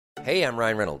Hey, I'm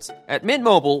Ryan Reynolds. At Mint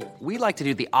Mobile, we like to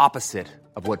do the opposite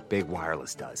of what Big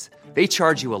Wireless does. They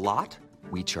charge you a lot,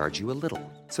 we charge you a little.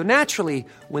 So naturally,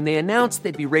 when they announced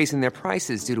they'd be raising their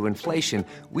prices due to inflation,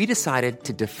 we decided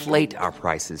to deflate our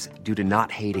prices due to not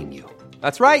hating you.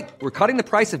 That's right. We're cutting the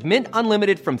price of Mint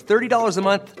Unlimited from $30 a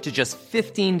month to just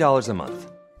 $15 a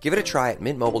month. Give it a try at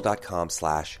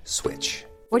mintmobile.com/switch.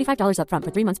 $45 up front for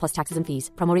 3 months plus taxes and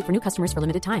fees. Promo rate for new customers for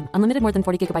limited time. Unlimited more than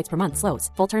 40 gigabytes per month. Slows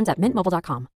full terms at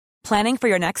mintmobile.com. Planning for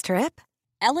your next trip?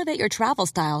 Elevate your travel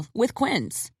style with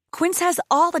Quince. Quince has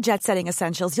all the jet-setting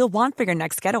essentials you'll want for your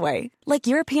next getaway, like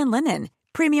European linen,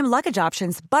 premium luggage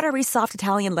options, buttery soft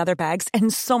Italian leather bags,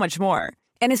 and so much more.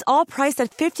 And is all priced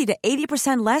at 50 to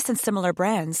 80% less than similar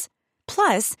brands.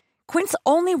 Plus, Quince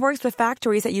only works with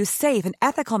factories that use safe and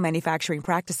ethical manufacturing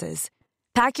practices.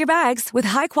 Pack your bags with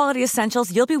high-quality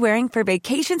essentials you'll be wearing for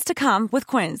vacations to come with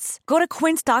Quince. Go to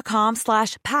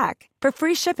quince.com/pack for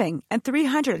free shipping and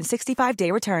 365-day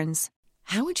returns.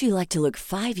 How would you like to look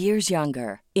 5 years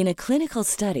younger? In a clinical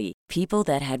study, people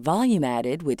that had volume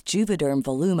added with Juvederm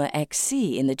Voluma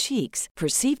XC in the cheeks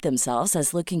perceived themselves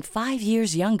as looking 5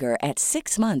 years younger at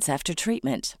 6 months after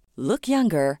treatment. Look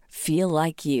younger, feel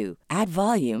like you. Add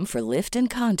volume for lift and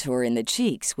contour in the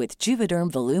cheeks with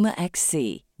Juvederm Voluma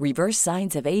XC. Reverse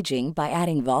signs of aging by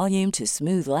adding volume to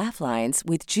smooth laugh lines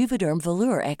with Juvederm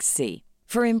Volure XC.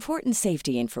 For important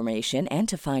safety information and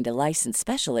to find a licensed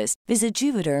specialist, visit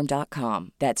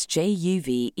Juvederm.com. That's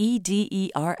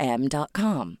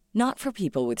JUVEDERM.com. Not for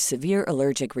people with severe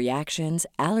allergic reactions,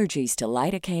 allergies to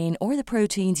lidocaine, or the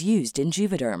proteins used in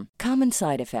Juvederm. Common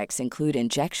side effects include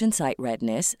injection site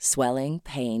redness, swelling,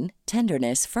 pain,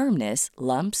 tenderness, firmness,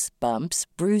 lumps, bumps,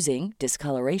 bruising,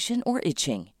 discoloration, or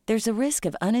itching. There's a risk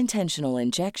of unintentional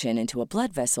injection into a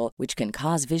blood vessel, which can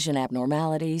cause vision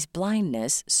abnormalities,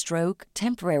 blindness, stroke,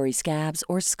 temporary scabs,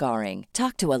 or scarring.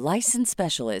 Talk to a licensed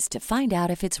specialist to find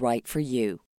out if it's right for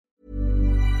you.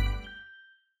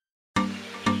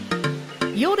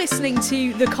 You're listening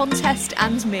to The Contest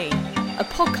and Me, a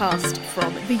podcast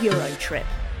from the Eurotrip.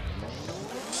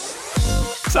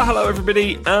 So hello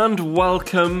everybody and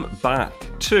welcome back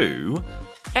to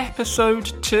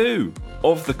episode 2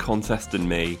 of The Contest and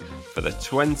Me for the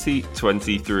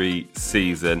 2023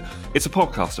 season. It's a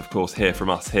podcast, of course, here from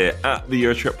us here at the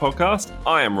Eurotrip podcast.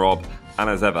 I am Rob,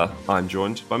 and as ever, I'm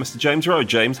joined by Mr. James Rowe.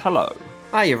 James, hello.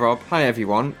 Hiya Rob, hi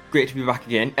everyone. Great to be back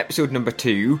again. Episode number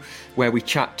 2, where we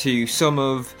chat to some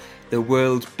of the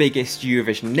world's biggest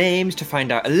Eurovision names to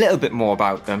find out a little bit more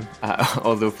about them.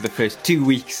 Although for the first 2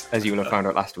 weeks, as you will have found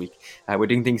out last week, we're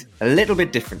doing things a little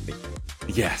bit differently.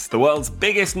 Yes, the world's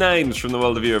biggest names from the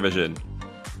world of Eurovision.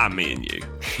 And me and you.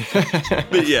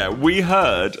 But yeah, we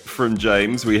heard from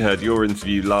James. We heard your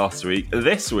interview last week.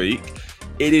 This week,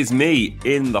 it is me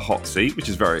in the hot seat, which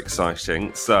is very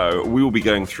exciting. So we will be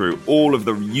going through all of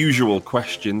the usual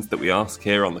questions that we ask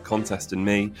here on The Contest and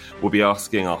Me. We'll be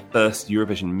asking our first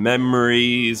Eurovision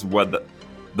memories, whether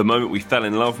the moment we fell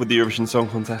in love with the Eurovision Song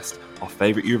Contest, our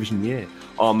favourite Eurovision year,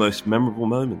 our most memorable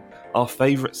moment, our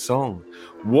favourite song.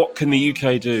 What can the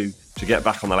UK do to get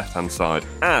back on the left-hand side?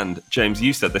 And, James,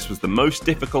 you said this was the most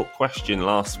difficult question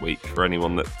last week for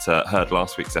anyone that heard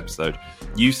last week's episode.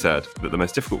 You said that the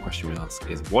most difficult question we ask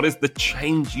is, what is the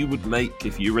change you would make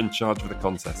if you were in charge of the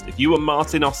contest? If you were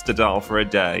Martin Osterdahl for a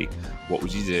day, what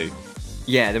would you do?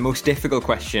 Yeah, the most difficult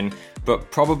question, but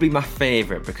probably my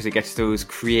favourite because it gets those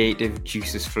creative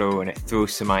juices flowing, it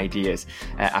throws some ideas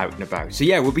out and about. So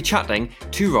yeah, we'll be chatting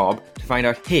to Rob to find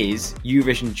out his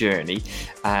Eurovision journey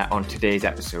on today's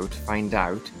episode, to find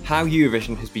out how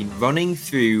Eurovision has been running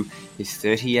through his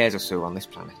 30 years or so on this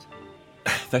planet.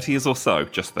 30 years or so,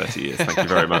 just 30 years. Thank you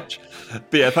very much.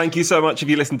 But yeah, thank you so much if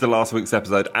you listened to last week's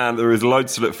episode, and there is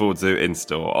loads to look forward to in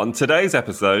store on today's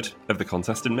episode of The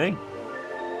Contest and Me.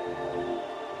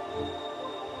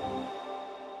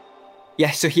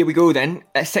 Yes, so here we go then.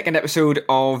 A second episode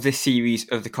of this series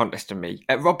of The Contest and Me.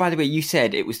 Rob, by the way, you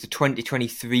said it was the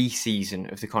 2023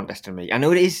 season of The Contest and Me. I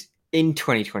know it is in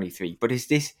 2023, but is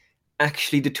this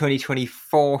actually the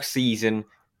 2024 season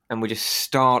and we're just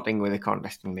starting with The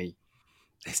Contest and Me?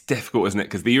 It's difficult, isn't it?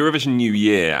 Because the Eurovision New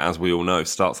Year, as we all know,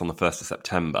 starts on the 1st of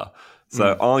September.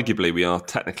 So arguably we are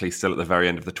technically still at the very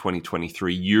end of the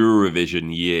 2023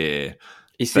 Eurovision year.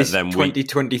 Is this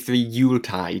 2023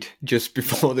 Yuletide just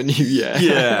before the new year?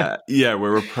 Yeah,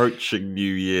 we're approaching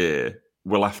New Year.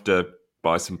 We'll have to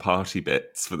buy some party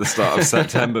bits for the start of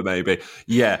September, maybe.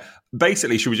 Yeah,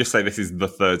 basically, should we just say this is the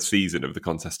third season of The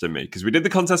Contest and Me? Because we did The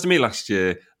Contest and Me last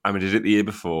year, and we did it the year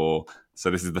before.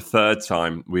 So this is the third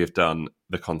time we have done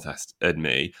The Contest and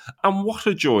Me. And what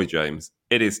a joy, James,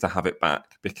 it is to have it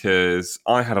back, because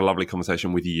I had a lovely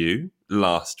conversation with you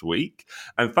last week.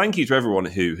 And thank you to everyone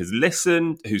who has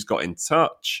listened, who's got in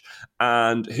touch,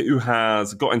 and who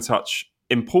has got in touch,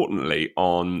 importantly,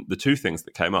 on the two things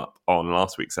that came up on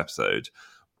last week's episode.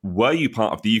 Were you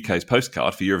part of the UK's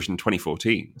postcard for Eurovision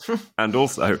 2014? And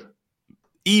also,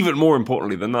 even more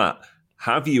importantly than that,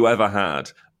 have you ever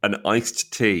had an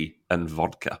iced tea and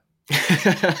vodka?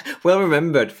 Well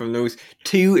remembered from those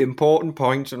two important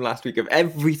points from last week of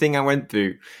everything I went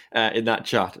through in that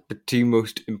chat. The two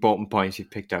most important points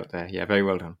you've picked out there. Yeah, very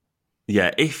well done.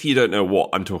 Yeah, if you don't know what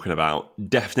I'm talking about,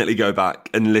 definitely go back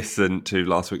and listen to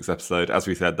last week's episode. As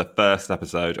we said, the first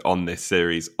episode on this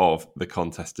series of The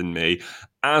Contest and Me.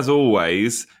 As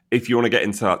always, if you want to get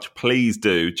in touch, please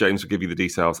do. James will give you the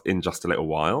details in just a little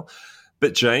while.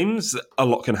 But James, a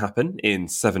lot can happen in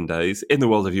 7 days in the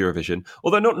world of Eurovision,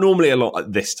 although not normally a lot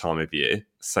at this time of year,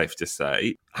 safe to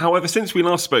say. However, since we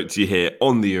last spoke to you here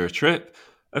on the Eurotrip,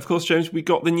 of course, James, we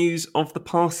got the news of the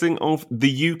passing of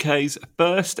the UK's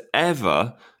first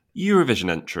ever Eurovision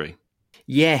entry.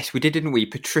 Yes, we did, didn't we?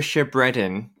 Patricia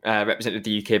Bredin represented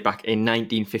the UK back in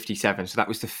 1957. So that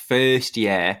was the first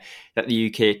year that the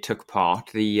UK took part.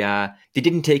 They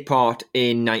didn't take part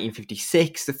in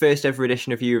 1956, the first ever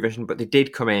edition of Eurovision, but they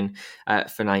did come in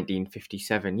for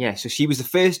 1957. Yeah, so she was the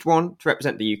first one to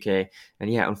represent the UK,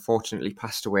 and yeah, unfortunately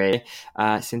passed away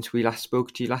since we last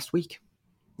spoke to you last week.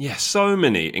 Yeah, so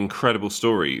many incredible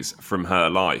stories from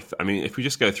her life. I mean, if we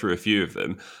just go through a few of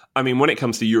them. I mean, when it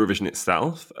comes to Eurovision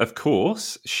itself, of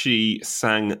course, she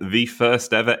sang the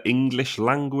first ever English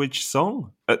language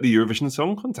song at the Eurovision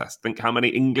Song Contest. Think how many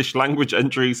English language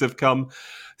entries have come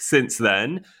since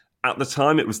then. At the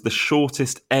time, it was the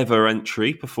shortest ever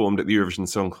entry performed at the Eurovision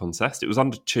Song Contest. It was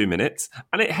under 2 minutes,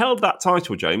 and it held that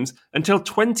title, James, until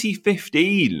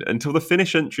 2015, until the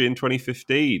Finnish entry in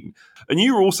 2015. And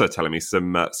you were also telling me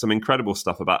some incredible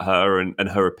stuff about her and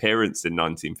her appearance in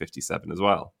 1957 as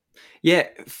well. Yeah,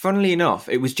 funnily enough,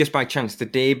 it was just by chance the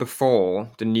day before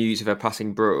the news of her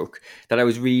passing broke that I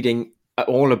was reading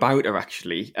all about her,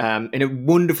 actually, in a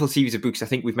wonderful series of books I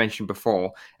think we've mentioned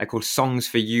before, called Songs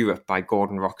for Europe by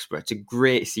Gordon Roxburgh. It's a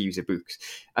great series of books.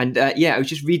 And I was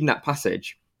just reading that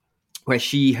passage where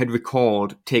she had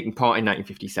recalled taking part in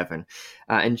 1957,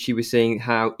 and she was saying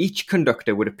how each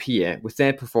conductor would appear with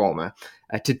their performer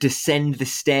to descend the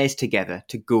stairs together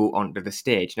to go onto the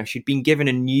stage. Now, she'd been given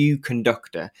a new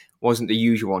conductor, wasn't the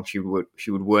usual one she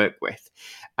would work with,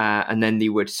 and then they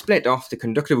would split off. The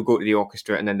conductor would go to the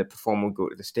orchestra, and then the performer would go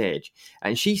to the stage.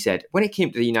 And she said, when it came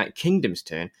to the United Kingdom's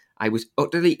turn, I was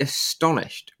utterly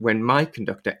astonished when my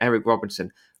conductor, Eric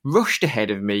Robinson, rushed ahead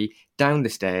of me down the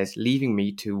stairs, leaving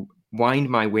me to wind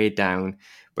my way down,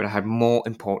 but I had more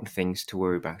important things to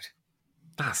worry about.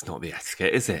 That's not the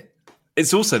etiquette, is it?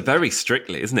 It's also very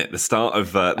strictly, isn't it? The start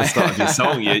of your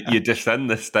song, you descend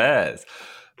the stairs.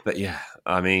 But yeah,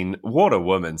 I mean, what a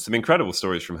woman. Some incredible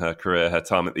stories from her career, her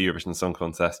time at the Eurovision Song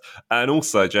Contest. And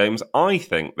also, James, I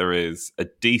think there is a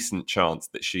decent chance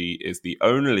that she is the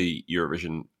only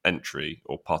Eurovision entry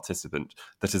or participant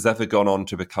that has ever gone on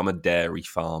to become a dairy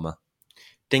farmer.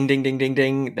 Ding, ding, ding, ding,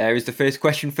 ding. There is the first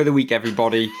question for the week,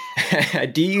 everybody.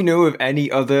 Do you know of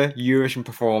any other Eurovision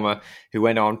performer who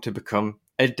went on to become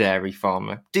a dairy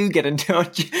farmer? Do get in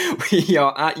touch. We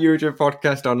are at Eurotrip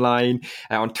Podcast online,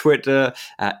 on Twitter,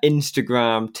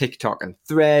 Instagram, TikTok and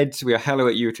Threads. We are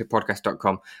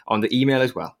hello@eurotrippodcast.com on the email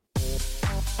as well.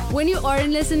 When you aren't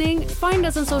listening, find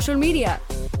us on social media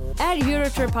at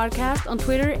Eurotrip Podcast on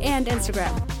Twitter and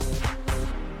Instagram.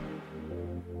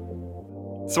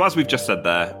 So as we've just said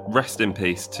there, rest in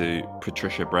peace to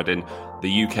Patricia Bredin,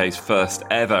 the UK's first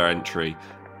ever entry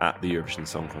at the Eurovision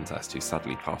Song Contest, who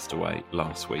sadly passed away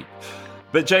last week.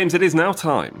 But James, it is now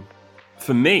time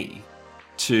for me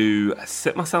to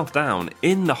sit myself down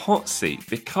in the hot seat,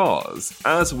 because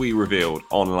as we revealed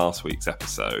on last week's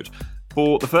episode,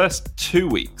 for the first 2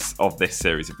 weeks of this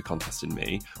series of The Contest and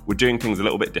Me, we're doing things a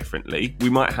little bit differently. We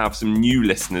might have some new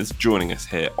listeners joining us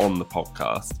here on the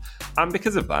podcast. And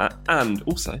because of that, and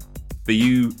also for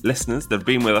you listeners that have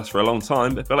been with us for a long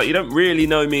time but feel like you don't really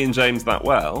know me and James that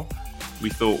well, we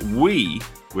thought we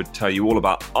would tell you all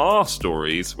about our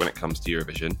stories when it comes to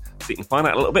Eurovision, so you can find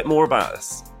out a little bit more about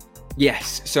us.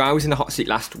 Yes, so I was in the hot seat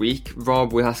last week.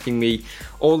 Rob was asking me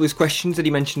all those questions that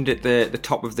he mentioned at the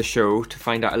top of the show to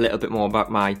find out a little bit more about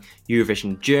my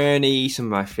Eurovision journey, some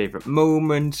of my favourite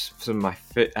moments, some of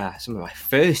my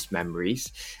first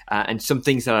memories, and some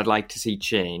things that I'd like to see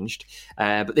changed.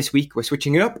 But this week we're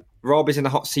switching it up. Rob is in the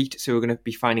hot seat, so we're going to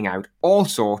be finding out all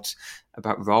sorts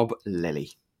about Rob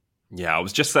Lilley. Yeah, I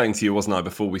was just saying to you, wasn't I,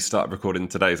 before we started recording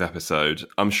today's episode,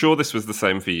 I'm sure this was the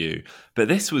same for you, but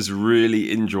this was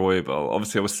really enjoyable.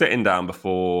 Obviously, I was sitting down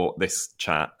before this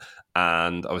chat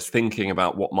and I was thinking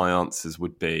about what my answers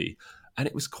would be. And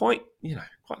it was quite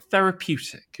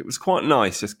therapeutic. It was quite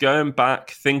nice just going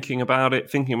back, thinking about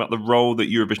it, thinking about the role that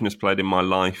Eurovision has played in my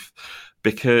life,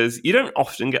 because you don't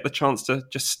often get the chance to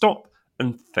just stop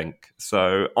and think.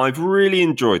 So I've really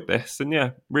enjoyed this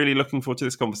and really looking forward to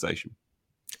this conversation.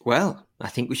 Well, I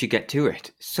think we should get to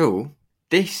it. So,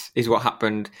 this is what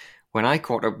happened when I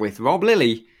caught up with Rob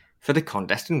Lilley for The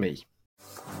Contest and Me.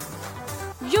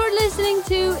 You're listening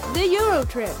to The Euro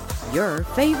Trip. Your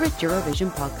favourite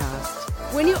Eurovision podcast.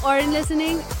 When you aren't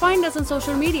listening, find us on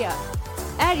social media.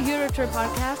 At Eurotrip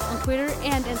Podcast on Twitter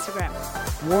and Instagram.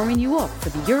 Warming you up for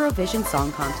the Eurovision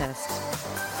Song Contest.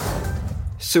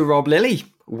 So, Rob Lilley,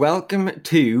 welcome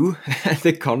to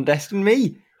The Contest and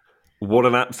Me. What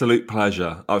an absolute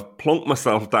pleasure. I've plonked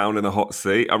myself down in a hot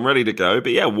seat. I'm ready to go.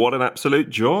 But what an absolute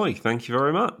joy. Thank you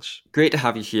very much. Great to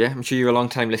have you here. I'm sure you're a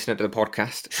long-time listener to the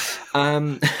podcast.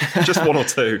 Just one or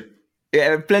two.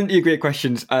 Yeah, plenty of great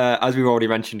questions, as we've already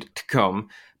mentioned, to come.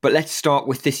 But let's start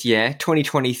with this year,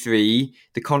 2023,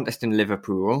 the contest in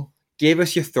Liverpool. Give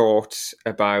us your thoughts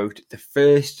about the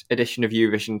first edition of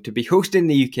Eurovision to be hosted in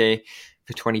the UK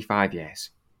for 25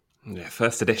 years. Yeah,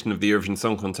 first edition of the Eurovision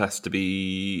Song Contest to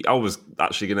be... I was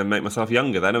actually going to make myself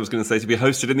younger then. I was going to say to be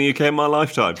hosted in the UK in my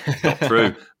lifetime. Not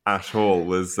true at all.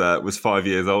 Was 5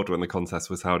 years old when the contest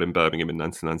was held in Birmingham in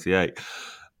 1998.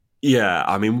 Yeah,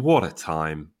 I mean, what a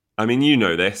time. I mean, you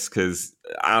know this because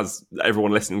as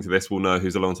everyone listening to this will know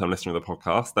who's a long-time listener of the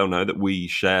podcast, they'll know that we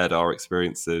shared our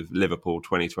experience of Liverpool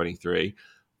 2023.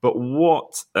 But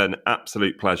what an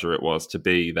absolute pleasure it was to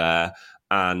be there.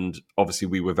 And obviously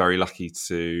we were very lucky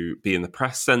to be in the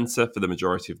press centre for the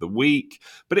majority of the week.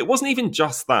 But it wasn't even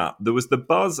just that. There was the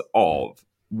buzz of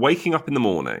waking up in the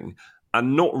morning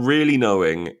and not really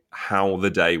knowing how the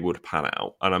day would pan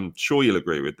out. And I'm sure you'll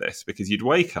agree with this because you'd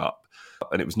wake up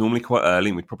and it was normally quite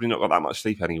early and we'd probably not got that much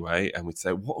sleep anyway. And we'd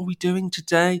say, what are we doing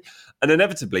today? And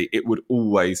inevitably it would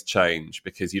always change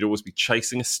because you'd always be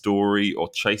chasing a story or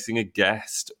chasing a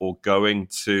guest or going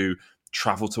to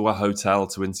travel to a hotel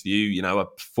to interview, a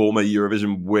former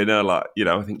Eurovision winner.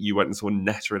 I think you went and saw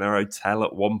Netta in her hotel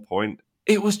at one point.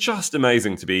 It was just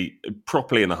amazing to be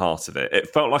properly in the heart of it. It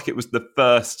felt like it was the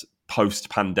first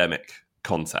post-pandemic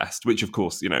contest, which of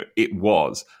course, it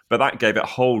was, but that gave it a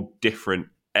whole different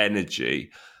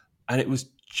energy. And it was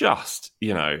just,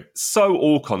 so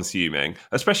all-consuming,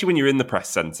 especially when you're in the press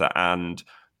centre and,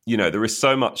 there is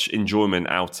so much enjoyment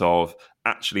out of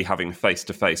actually having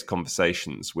face-to-face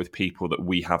conversations with people that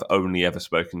we have only ever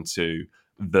spoken to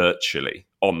virtually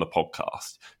on the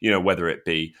podcast, whether it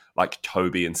be like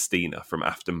Toby and Stina from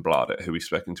Aftonbladet, who we've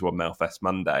spoken to on Melfest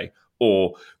Monday,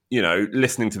 or,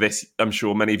 listening to this, I'm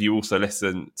sure many of you also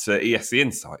listen to ESC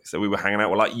Insight. So we were hanging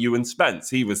out with like Ewan Spence,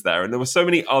 he was there, and there were so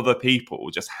many other people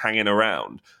just hanging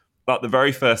around. Like the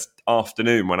very first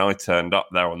afternoon when I turned up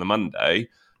there on the Monday,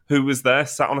 who was there,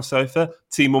 sat on a sofa?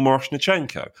 Timur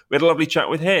Moroshnachenko. We had a lovely chat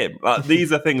with him. Like,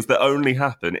 these are things that only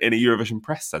happen in a Eurovision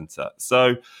press centre.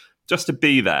 So just to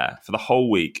be there for the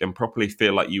whole week and properly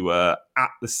feel like you were at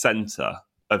the centre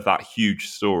of that huge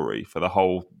story for the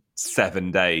whole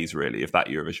 7 days, really, of that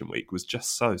Eurovision week was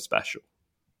just so special.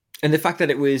 And the fact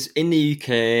that it was in the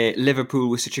UK, Liverpool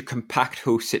was such a compact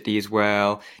host city as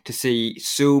well, to see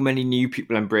so many new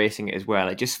people embracing it as well.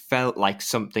 It just felt like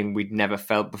something we'd never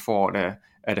felt before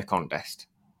at a contest.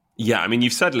 Yeah, I mean,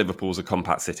 you've said Liverpool's a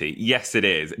compact city. Yes, it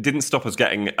is. It didn't stop us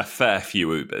getting a fair few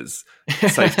Ubers,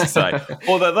 safe to say.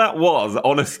 Although that was,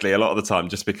 honestly, a lot of the time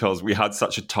just because we had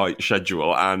such a tight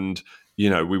schedule and, we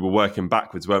were working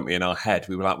backwards, weren't we, in our head.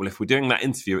 We were like, well, if we're doing that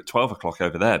interview at 12 o'clock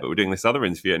over there, but we're doing this other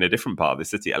interview in a different part of the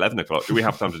city at 11 o'clock, do we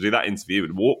have time to do that interview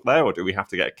and walk there, or do we have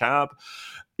to get a cab?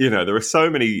 There are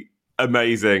so many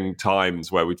amazing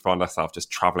times where we'd find ourselves just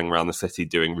travelling around the city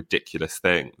doing ridiculous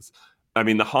things. I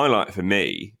mean, the highlight for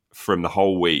me from the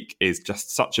whole week is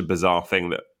just such a bizarre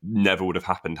thing that never would have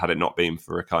happened had it not been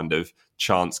for a kind of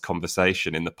chance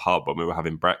conversation in the pub when we were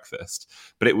having breakfast.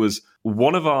 But it was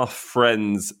one of our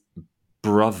friends'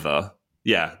 brother,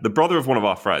 the brother of one of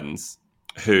our friends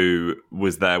who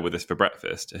was there with us for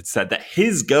breakfast had said that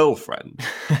his girlfriend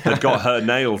had got her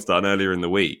nails done earlier in the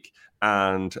week.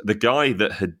 And the guy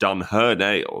that had done her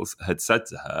nails had said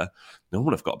to her, no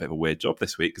one have got a bit of a weird job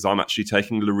this week because I'm actually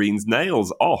taking Lorene's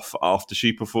nails off after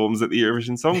she performs at the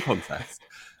Eurovision Song Contest.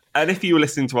 And if you were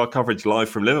listening to our coverage live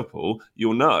from Liverpool,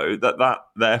 you'll know that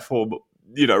therefore,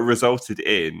 resulted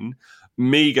in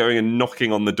me going and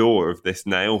knocking on the door of this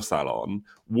nail salon,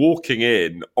 walking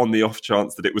in on the off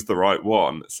chance that it was the right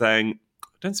one, saying, I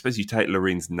don't suppose you take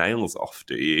Lorraine's nails off,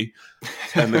 do you?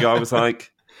 And the guy was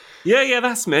like, yeah,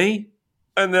 that's me.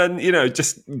 And then,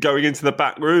 just going into the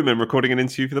back room and recording an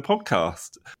interview for the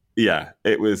podcast. Yeah,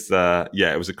 it was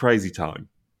a crazy time.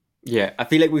 Yeah, I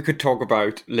feel like we could talk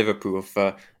about Liverpool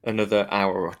for another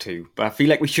hour or two, but I feel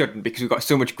like we shouldn't because we've got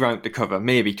so much ground to cover.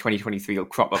 Maybe 2023 will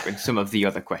crop up in some of the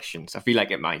other questions. I feel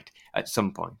like it might at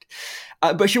some point.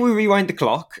 But shall we rewind the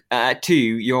clock to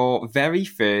your very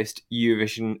first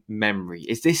Eurovision memory?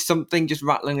 Is this something just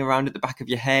rattling around at the back of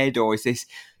your head, or is this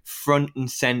front and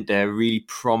centre, really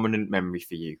prominent memory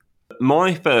for you?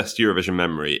 My first Eurovision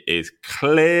memory is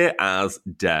clear as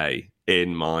day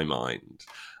in my mind.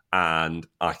 And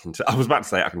I was about to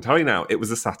say, I can tell you now, it was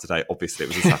a Saturday. Obviously, it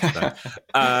was a Saturday.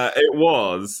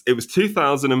 It was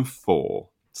 2004.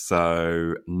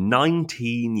 So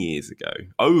 19 years ago,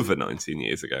 over 19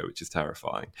 years ago, which is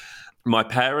terrifying. My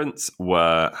parents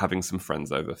were having some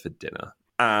friends over for dinner.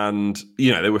 And,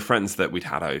 they were friends that we'd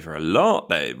had over a lot.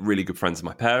 They're really good friends of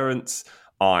my parents.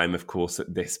 I'm, of course,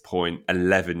 at this point,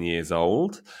 11 years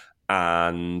old.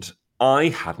 And I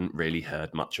hadn't really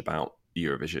heard much about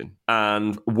Eurovision.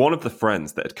 And one of the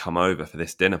friends that had come over for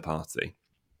this dinner party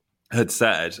had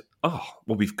said, oh,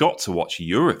 well, we've got to watch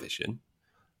Eurovision.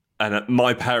 And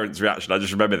my parents' reaction, I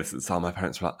just remember this at the time, my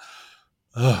parents were like,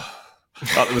 oh.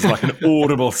 That was like an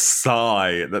audible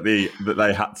sigh that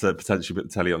they had to potentially put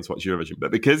the telly on to watch Eurovision.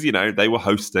 But because, they were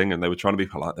hosting and they were trying to be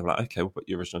polite, they were like, okay, we'll put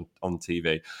Eurovision on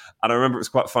TV. And I remember it was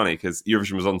quite funny because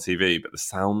Eurovision was on TV, but the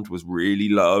sound was really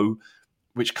low,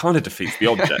 which kind of defeats the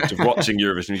object of watching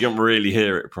Eurovision. You don't really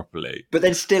hear it properly. But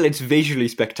then still, it's visually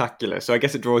spectacular, so I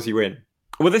guess it draws you in.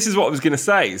 Well, this is what I was going to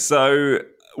say. So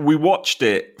we watched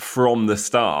it from the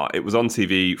start. It was on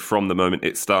TV from the moment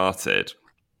it started.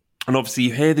 And obviously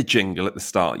you hear the jingle at the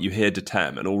start, you hear De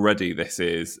Tem, and already this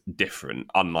is different,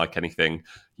 unlike anything,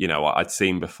 I'd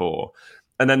seen before.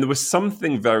 And then there was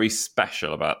something very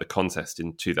special about the contest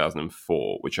in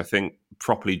 2004, which I think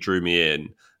properly drew me in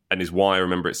and is why I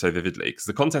remember it so vividly. Because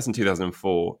the contest in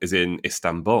 2004 is in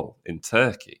Istanbul, in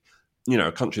Turkey,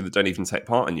 a country that don't even take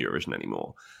part in Eurovision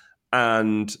anymore.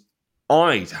 And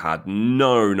I'd had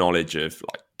no knowledge of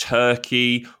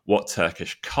Turkey, what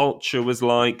Turkish culture was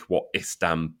like, what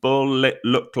Istanbul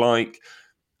looked like.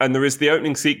 And there is the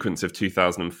opening sequence of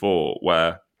 2004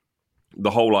 where the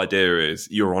whole idea is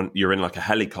you're in like a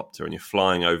helicopter and you're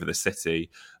flying over the city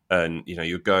and,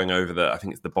 you're going over I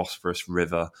think it's the Bosphorus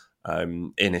River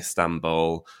in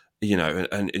Istanbul,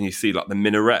 and you see like the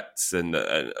minarets and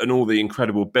all the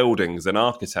incredible buildings and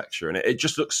architecture. And it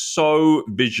just looks so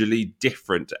visually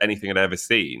different to anything I'd ever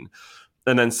seen.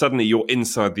 And then suddenly you're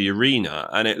inside the arena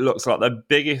and it looks like the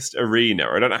biggest arena.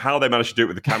 I don't know how they managed to do it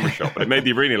with the camera shot, but it made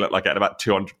the arena look like it had about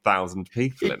 200,000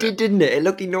 people in it. It did, didn't it? It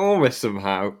looked enormous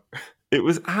somehow. It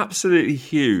was absolutely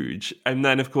huge. And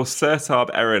then, of course, Sertab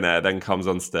Erener then comes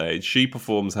on stage. She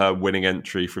performs her winning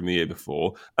entry from the year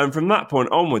before. And from that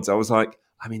point onwards, I was like,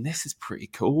 this is pretty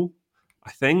cool, I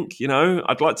think.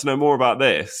 I'd like to know more about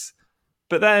this.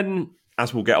 But then,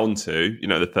 as we'll get on to,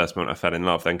 the first moment I fell in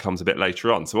love then comes a bit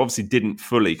later on. So obviously didn't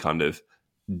fully kind of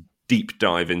deep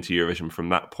dive into Eurovision from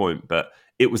that point, but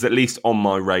it was at least on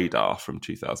my radar from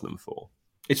 2004.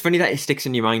 It's funny that it sticks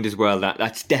in your mind as well.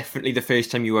 That's definitely the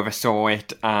first time you ever saw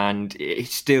it, and it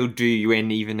still drew you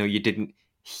in even though you didn't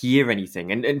hear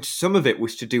anything. And some of it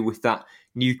was to do with that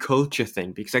new culture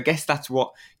thing, because I guess that's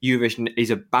what Eurovision is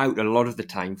about a lot of the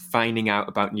time, finding out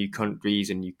about new countries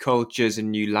and new cultures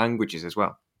and new languages as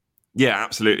well. Yeah,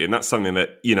 absolutely. And that's something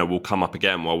that, will come up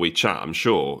again while we chat, I'm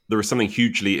sure. There is something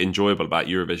hugely enjoyable about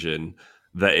Eurovision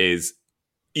that is,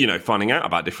 finding out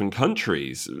about different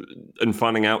countries and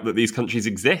finding out that these countries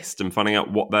exist and finding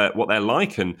out what they're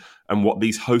like and what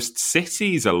these host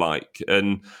cities are like.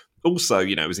 And also,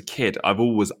 as a kid, I've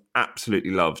always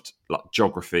absolutely loved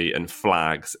geography and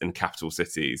flags and capital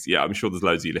cities. Yeah, I'm sure there's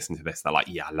loads of you listening to this. They're like,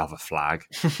 yeah, I love a flag.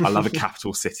 I love a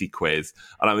capital city quiz.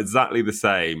 And I'm exactly the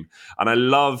same. And I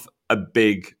love a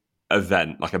big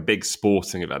event, like a big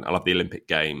sporting event. I love the Olympic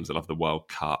Games. I love the World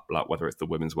Cup, like whether it's the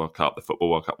Women's World Cup, the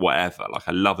Football World Cup, whatever. Like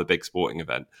I love a big sporting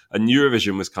event. And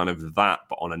Eurovision was kind of that,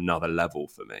 but on another level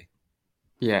for me.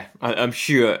 Yeah, I'm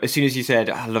sure as soon as you said,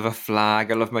 I love a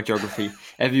flag, I love my geography,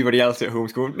 everybody else at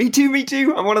home's going, me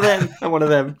too, I'm one of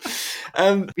them.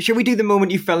 Shall we do the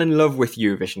moment you fell in love with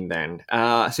Eurovision then?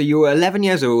 So you were 11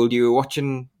 years old, you were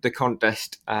watching the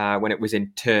contest when it was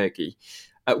in Turkey.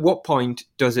 At what point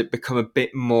does it become a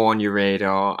bit more on your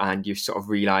radar and you're sort of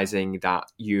realising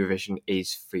that Eurovision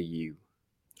is for you?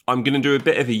 I'm going to do a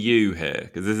bit of a you here,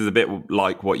 because this is a bit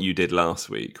like what you did last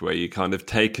week, where you kind of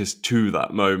take us to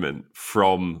that moment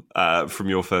from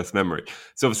your first memory.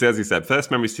 So obviously, as you said,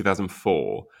 first memory is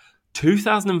 2004.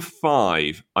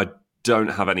 2005, I don't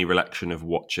have any recollection of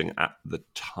watching at the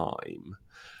time.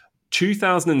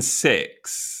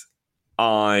 2006,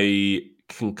 I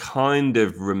can kind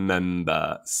of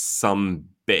remember some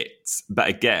bits. But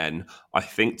again, I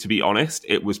think, to be honest,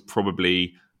 it was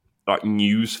probably like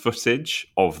news footage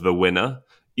of the winner.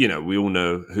 You know, we all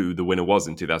know who the winner was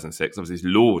in 2006. Obviously,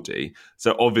 it's Lordi.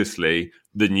 So obviously,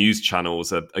 the news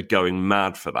channels are going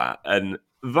mad for that. And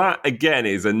that, again,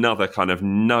 is another kind of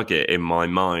nugget in my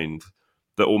mind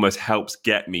that almost helps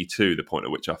get me to the point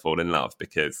at which I fall in love,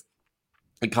 because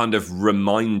it kind of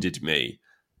reminded me,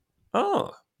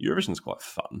 Eurovision's quite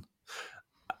fun,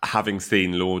 having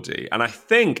seen Lordi. And I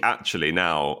think, actually,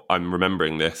 now I'm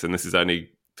remembering this, and this is only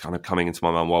kind of coming into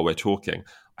my mind while we're talking,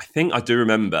 I think I do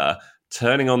remember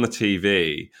turning on the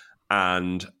TV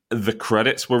and the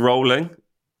credits were rolling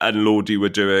and Lordi were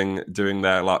doing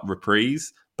their like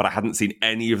reprise, but I hadn't seen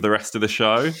any of the rest of the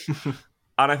show.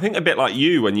 And I think a bit like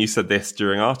you, when you said this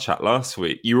during our chat last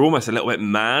week, you were almost a little bit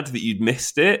mad that you'd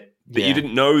missed it, that you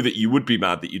didn't know that you would be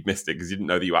mad that you'd missed it because you didn't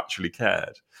know that you actually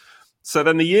cared. So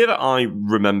then the year that I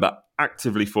remember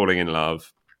actively falling in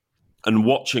love and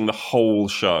watching the whole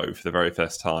show for the very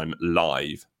first time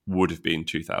live would have been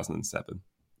 2007.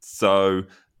 So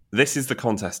this is the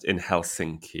contest in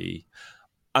Helsinki.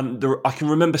 And I can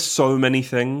remember so many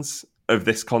things of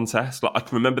this contest. Like, I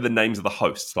can remember the names of the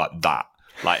hosts like that.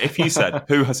 Like, if you said,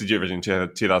 who hosted Eurovision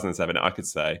in 2007, I could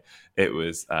say it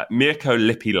was Mirko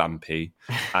Lippi-Lampi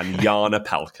and Jana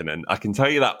Pelkonen. I can tell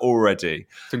you that already.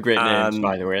 Some great names,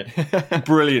 by the way.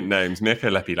 Brilliant names.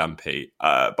 Mirko Lippi-Lampi,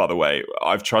 by the way,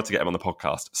 I've tried to get him on the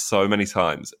podcast so many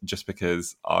times just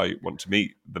because I want to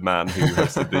meet the man who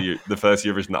hosted the first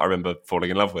Eurovision that I remember falling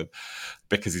in love with,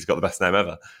 because he's got the best name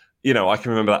ever. You know, I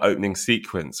can remember that opening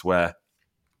sequence where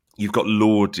you've got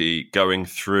Lordi going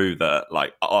through the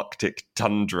like Arctic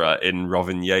tundra in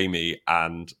Rovaniemi,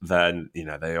 and then, you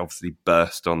know, they obviously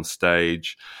burst on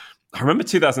stage. I remember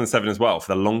 2007 as well,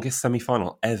 for the longest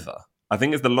semi-final ever. I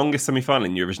think it's the longest semi-final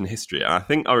in Eurovision history. And I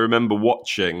think I remember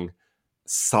watching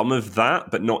some of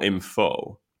that, but not in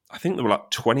full. I think there were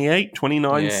like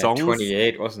 29 songs.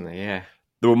 28, wasn't there? Yeah.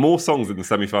 There were more songs in the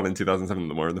semi-final in 2007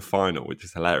 than were in the final, which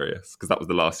is hilarious, because that was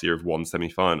the last year of one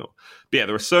semi-final. But yeah,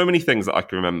 there were so many things that I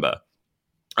can remember.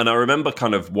 And I remember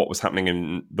kind of what was happening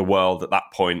in the world at that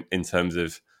point in terms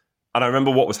of, and I remember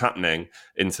what was happening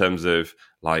in terms of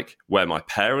like where my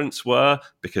parents were,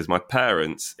 because my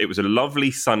parents, it was a lovely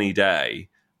sunny day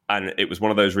and it was one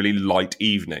of those really light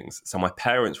evenings. So my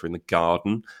parents were in the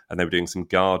garden and they were doing some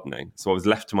gardening. So I was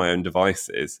left to my own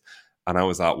devices and I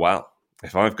was like, wow,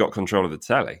 if I've got control of the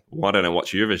telly, why don't I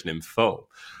watch Eurovision in full?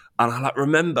 And I like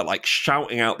remember like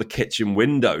shouting out the kitchen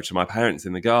window to my parents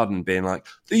in the garden, being like,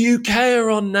 the UK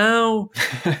are on now.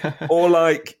 Or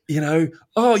like, you know,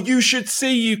 oh, you should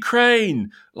see Ukraine.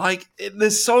 Like,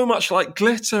 there's so much like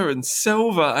glitter and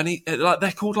silver, and like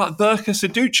they're called like Berka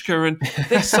Serduchka, and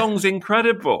this song's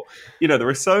incredible. You know, there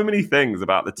are so many things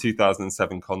about the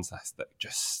 2007 contest that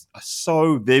just are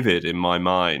so vivid in my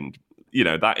mind. You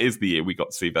know, that is the year we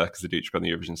got to see Berka Serduchka on the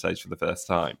Eurovision stage for the first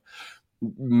time.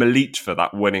 Melitva,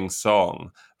 that winning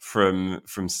song from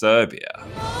Serbia.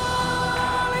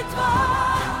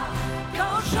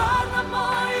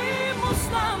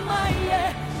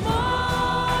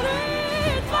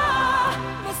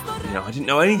 You know, I didn't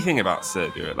know anything about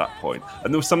Serbia at that point.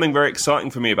 And there was something very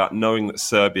exciting for me about knowing that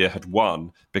Serbia had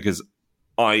won, because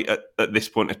I, at this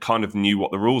point, I kind of knew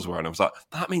what the rules were. And I was like,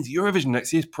 that means Eurovision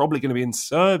next year is probably going to be in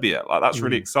Serbia. Like, that's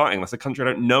really exciting. That's a country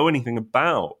I don't know anything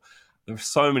about. There were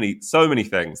so many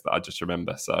things that I just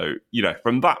remember. So, you know,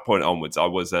 from that point onwards, I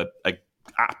was a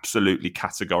absolutely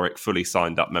categoric, fully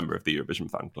signed up member of the Eurovision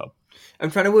fan club. I'm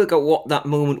trying to work out what that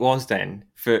moment was then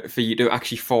for you to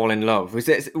actually fall in love. Was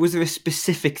there a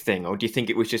specific thing, or do you think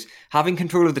it was just having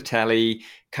control of the telly,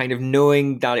 kind of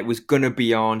knowing that it was going to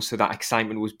be on, so that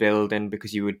excitement was building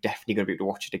because you were definitely going to be able to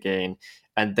watch it again,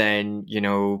 and then, you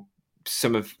know,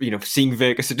 seeing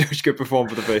Berka Serduchka perform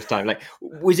for the first time? Like,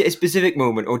 was it a specific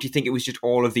moment, or do you think it was just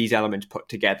all of these elements put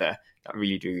together that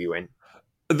really drew you in?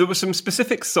 There were some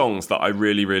specific songs that I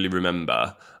really, really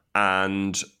remember,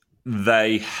 and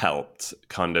they helped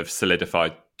kind of solidify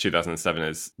 2007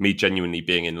 as me genuinely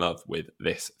being in love with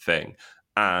this thing.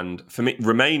 And for me,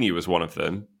 Romania was one of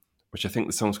them, which I think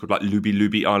the song's called like Lubi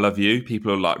Lubi, I Love You.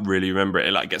 People are like really remember it.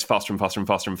 It like gets faster and faster and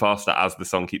faster and faster as the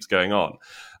song keeps going on.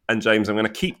 And James, I'm going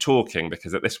to keep talking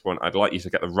because at this point I'd like you to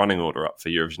get the running order up for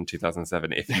Eurovision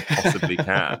 2007 if you possibly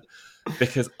can.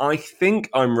 Because I think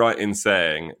I'm right in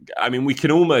saying, I mean, we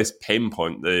can almost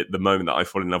pinpoint the moment that I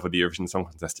fall in love with the Eurovision Song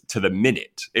Contest to the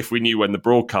minute. If we knew when the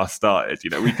broadcast started,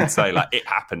 we could say like it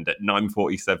happened at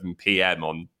 9:47 p.m.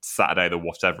 on Saturday, the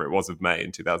whatever it was of May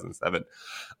in 2007.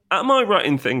 Am I right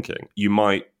in thinking, you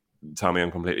might tell me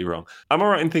I'm completely wrong, am I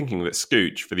right in thinking that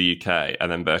Scooch for the UK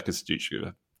and then Berka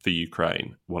Stuchka for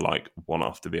Ukraine were like one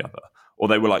after the other? Or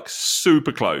they were like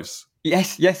super close?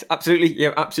 Yes, absolutely.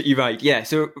 Yeah, absolutely right. Yeah,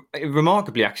 so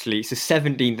remarkably, actually, so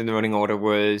 17th in the running order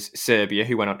was Serbia,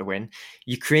 who went on to win.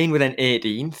 Ukraine were then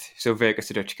 18th, so Verka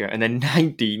Serduchka, and then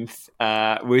 19th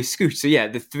was Scooch. So yeah,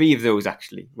 the three of those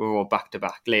actually were all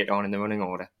back-to-back later on in the running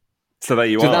order. So there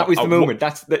you are. So that was the moment.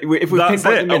 If we pinpoint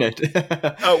the minute.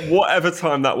 At whatever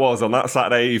time that was on that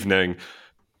Saturday evening,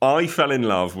 I fell in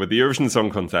love with the Eurovision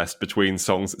Song Contest between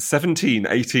songs 17,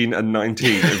 18 and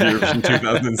 19 of Eurovision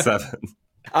 2007.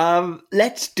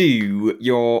 Let's do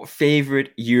your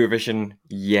favourite Eurovision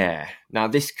year. Now,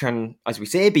 this can, as we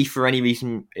say, be for any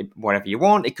reason, whatever you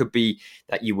want. It could be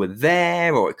that you were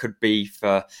there, or it could be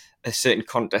for a certain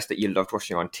contest that you loved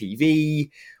watching on TV.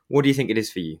 What do you think it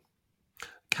is for you?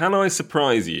 Can I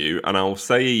surprise you? And I'll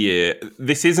say a year.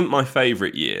 This isn't my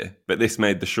favourite year, but this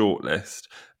made the shortlist.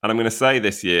 And I'm going to say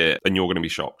this year, and you're going to be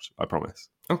shocked, I promise.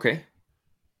 Okay.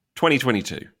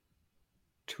 2022.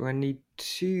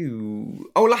 22.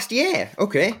 Oh, last year.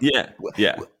 Okay. Yeah.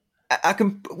 I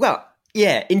can. Well,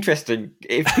 yeah. Interesting.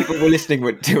 If people were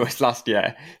listening to us last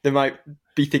year, they might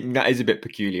be thinking that is a bit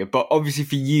peculiar. But obviously,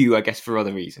 for you, I guess for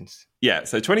other reasons. Yeah.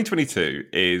 So 2022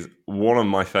 is one of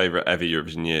my favourite ever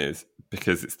Eurovision years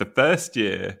because it's the first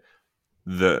year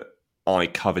that I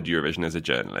covered Eurovision as a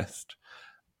journalist.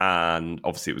 And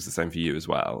obviously it was the same for you as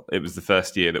well. It was the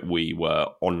first year that we were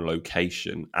on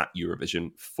location at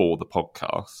Eurovision for the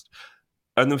podcast.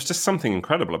 And there was just something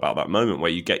incredible about that moment where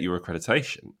you get your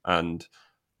accreditation and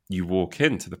you walk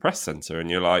into the press centre and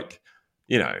you're like,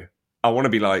 I want to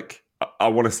be like, I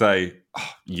want to say,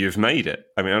 oh, you've made it.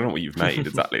 I mean, I don't know what you've made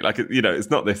exactly. Like,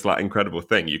 it's not this like incredible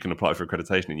thing. You can apply for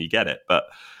accreditation and you get it. But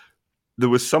there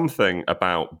was something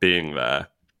about being there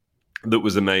that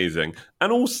was amazing.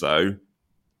 And also,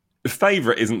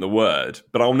 favourite isn't the word,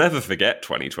 but I'll never forget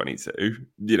 2022.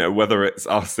 Whether it's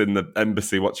us in the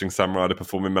embassy watching Sam Ryder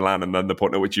perform in Milan and then the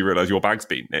point at which you realise your bag's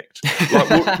been nicked.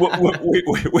 Like,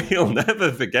 we'll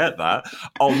never forget that.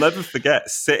 I'll never forget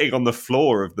sitting on the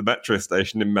floor of the metro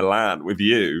station in Milan with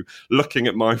you, looking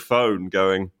at my phone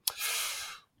going,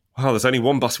 wow, there's only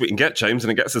one bus we can get, James,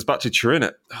 and it gets us back to Turin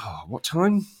at, what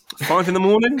time? 5 a.m.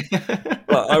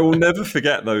 Well, I will never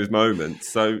forget those moments.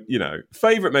 So,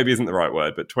 favourite maybe isn't the right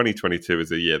word, but 2022 is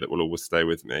a year that will always stay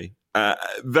with me.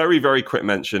 Very, very quick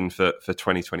mention for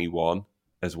 2021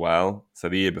 as well. So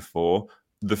the year before,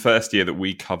 the first year that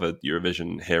we covered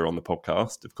Eurovision here on the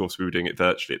podcast. Of course, we were doing it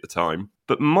virtually at the time.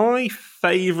 But my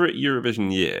favourite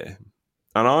Eurovision year,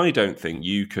 and I don't think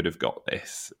you could have got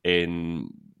this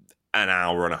in an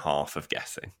hour and a half of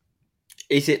guessing.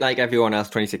 Is it like everyone else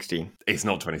 2016? It's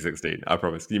not 2016, I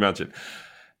promise. Can you imagine?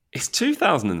 It's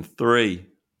 2003.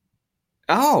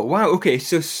 Oh, wow. Okay,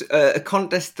 so a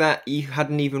contest that you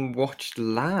hadn't even watched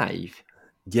live.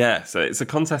 Yeah, so it's a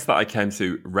contest that I came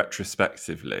to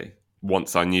retrospectively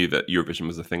once I knew that Eurovision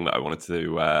was a thing that I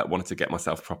wanted to get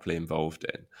myself properly involved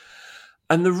in.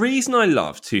 And the reason I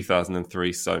love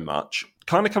 2003 so much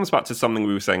kind of comes back to something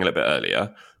we were saying a little bit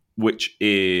earlier, which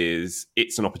is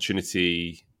it's an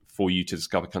opportunity for you to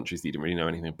discover countries that you didn't really know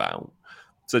anything about.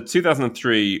 So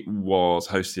 2003 was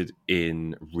hosted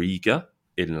in Riga,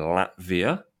 in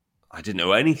Latvia. I didn't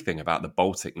know anything about the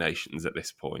Baltic nations at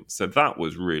this point. So that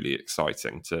was really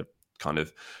exciting to kind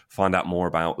of find out more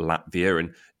about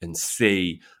Latvia and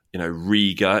see,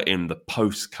 Riga in the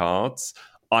postcards.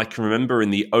 I can remember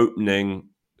in the opening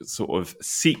sort of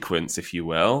sequence, if you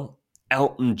will,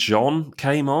 Elton John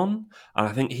came on, and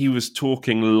I think he was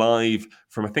talking live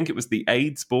from, I think it was the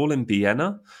AIDS ball in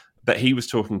Vienna, but he was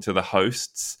talking to the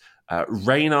hosts.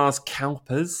 Reinars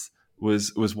Kaupers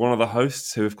was one of the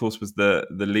hosts, who of course was the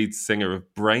lead singer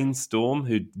of Brainstorm,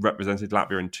 who represented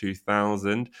Latvia in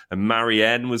 2000, and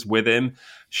Marianne was with him.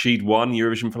 She'd won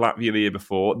Eurovision for Latvia the year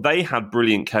before. They had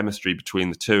brilliant chemistry between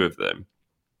the two of them.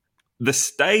 The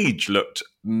stage looked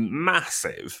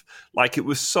massive. Like, it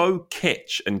was so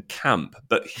kitsch and camp,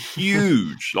 but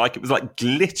huge. Like, it was like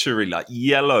glittery, like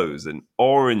yellows and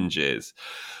oranges.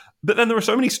 But then there are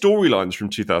so many storylines from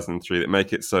 2003 that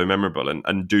make it so memorable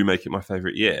and do make it my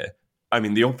favourite year. I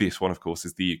mean, the obvious one, of course,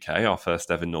 is the UK, our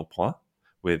first ever Nul Point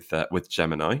with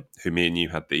Gemini, who me and you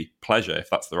had the pleasure, if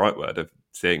that's the right word, of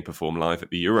seeing perform live at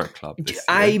the Euro Club this year.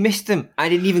 I missed them. I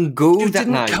didn't even go You that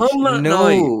didn't night. come that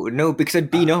night? No, because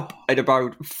I'd been up at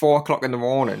about 4 o'clock in the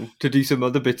morning to do some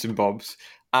other bits and bobs,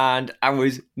 and I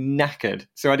was knackered,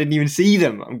 so I didn't even see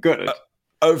them. I'm gutted.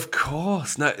 Of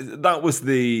course. Now, that was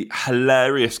the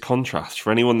hilarious contrast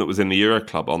for anyone that was in the Euro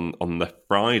Club on the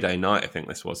Friday night, I think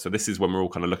this was. So this is when we're all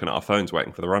kind of looking at our phones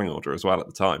waiting for the running order as well at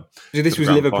the time. So this was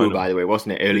Liverpool, final. By the way,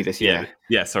 wasn't it? Early this year.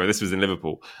 Yeah, sorry, this was in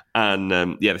Liverpool. And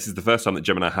this is the first time that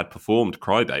Gemini had performed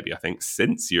Crybaby, I think,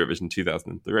 since Eurovision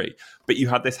 2003. But you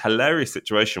had this hilarious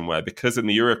situation where, because in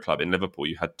the Euro Club in Liverpool,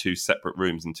 you had 2 separate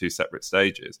rooms and 2 separate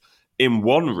stages. In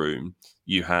one room,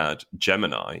 you had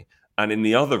Gemini, and in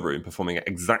the other room, performing at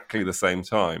exactly the same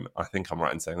time, I think I'm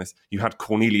right in saying this, you had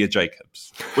Cornelia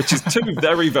Jacobs, which is 2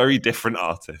 very, very different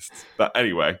artists. But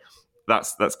anyway,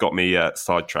 that's got me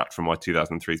sidetracked from why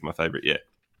 2003 is my favourite year.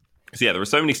 So yeah, there are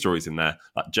so many stories in there,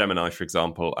 like Gemini, for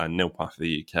example, and Nilpah for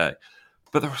the UK.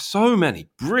 But there are so many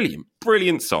brilliant,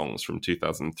 brilliant songs from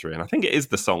 2003, and I think it is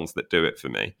the songs that do it for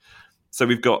me. So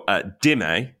we've got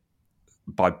Dime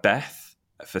by Beth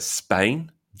for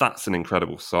Spain. That's an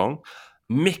incredible song.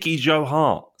 Mickey Joe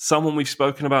Hart, someone we've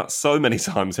spoken about so many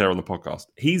times here on the podcast.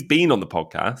 He's been on the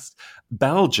podcast.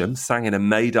 Belgium sang in a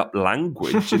made-up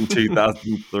language in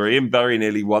 2003 and very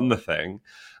nearly won the thing.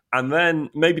 And then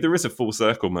maybe there is a full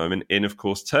circle moment in, of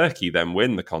course, Turkey then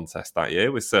win the contest that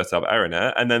year with Sertab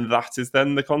Erener. And then that is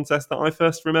then the contest that I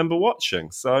first remember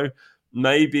watching. So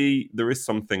maybe there is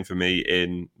something for me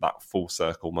in that full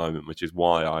circle moment, which is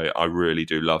why I really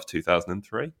do love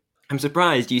 2003. I'm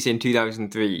surprised you said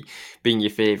 2003 being your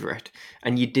favourite,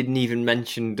 and you didn't even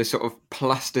mention the sort of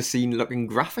plasticine-looking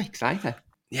graphics either.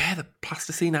 Yeah, the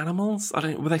plasticine animals.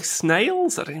 Were they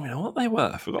snails? I don't even know what they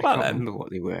were. I forgot about them. I can't remember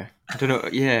what they were. I don't know.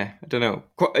 Yeah, I don't know.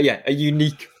 A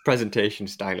unique presentation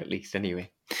style at least. Anyway.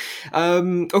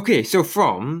 Okay, so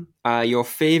from your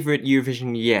favourite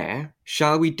Eurovision year,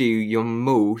 shall we do your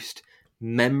most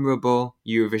memorable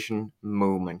Eurovision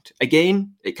moment?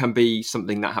 Again, it can be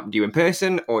something that happened to you in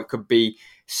person, or it could be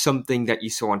something that you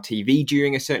saw on TV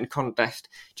during a certain contest,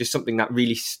 just something that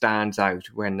really stands out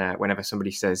whenever somebody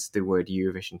says the word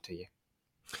Eurovision to you.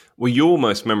 Well, your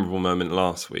most memorable moment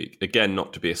last week, again,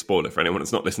 not to be a spoiler for anyone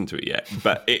that's not listened to it yet,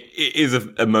 but it is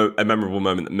a memorable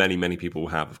moment that many, many people will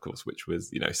have, of course, which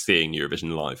was, seeing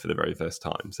Eurovision live for the very first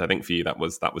time. So I think for you, that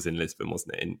was in Lisbon,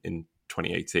 wasn't it, in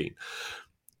 2018?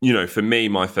 For me,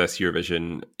 my first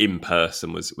Eurovision in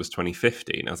person was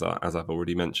 2015, as I've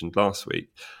already mentioned last week.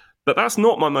 But that's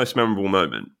not my most memorable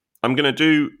moment. I'm going to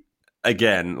do,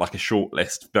 again, like a short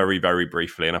list very, very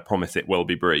briefly, and I promise it will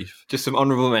be brief. Just some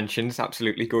honourable mentions,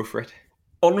 absolutely, go for it.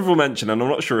 Honourable mention, and I'm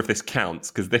not sure if this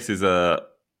counts, because this is a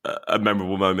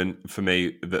memorable moment for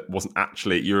me that wasn't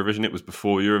actually at Eurovision, it was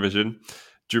before Eurovision.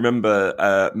 Do you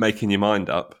remember Making Your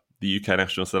Mind Up, the UK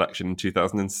national selection in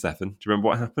 2007? Do you remember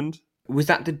what happened? Was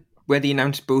that where they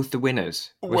announced both the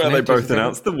winners? Where they both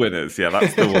announced the winners, yeah,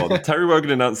 that's the one. Terry Wogan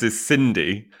announces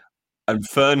Cindy, and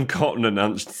Fern Cotton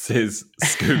announces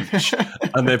Scooch,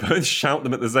 and they both shout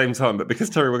them at the same time, but because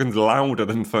Terry Wogan's louder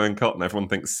than Fern Cotton, everyone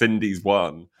thinks Cindy's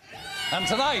won. And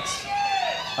tonight,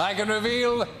 I can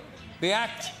reveal the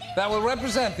act that will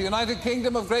represent the United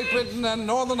Kingdom of Great Britain and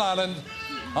Northern Ireland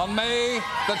on May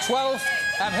the 12th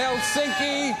at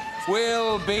Helsinki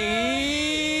will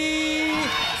be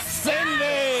Cindy!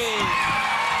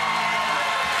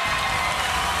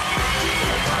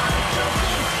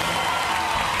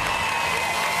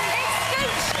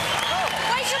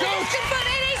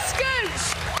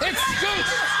 It's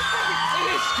Scooch! It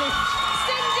is Scooch!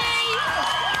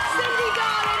 Cindy,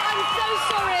 darling, I'm so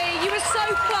sorry. You were so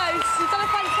close. You've done a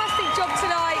fantastic job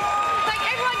tonight. Thank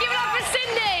everyone, give it up for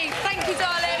Cindy. Thank you,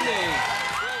 darling.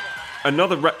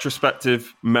 Another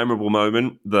retrospective, memorable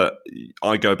moment that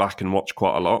I go back and watch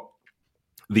quite a lot.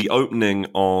 The opening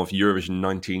of Eurovision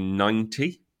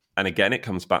 1990. And again, it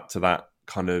comes back to that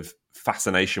kind of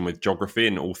fascination with geography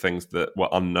and all things that were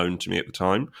unknown to me at the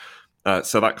time.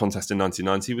 So that contest in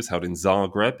 1990 was held in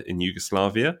Zagreb in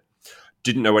Yugoslavia.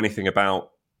 Didn't know anything about,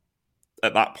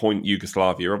 at that point,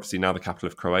 Yugoslavia, obviously now the capital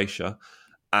of Croatia,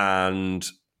 and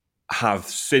have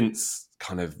since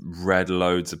kind of read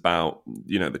loads about,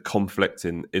 the conflict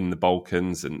in the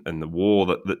Balkans and the war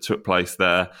that took place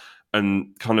there,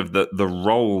 and kind of the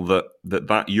role that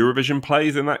Eurovision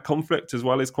plays in that conflict as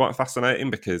well is quite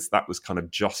fascinating, because that was kind of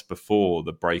just before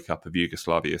the breakup of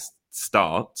Yugoslavia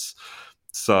starts.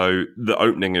 So the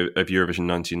opening of Eurovision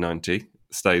 1990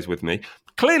 stays with me.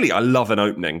 Clearly, I love an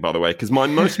opening, by the way, because my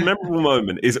most memorable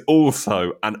moment is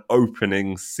also an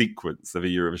opening sequence of a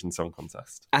Eurovision Song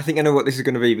Contest. I think I know what this is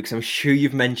going to be, because I'm sure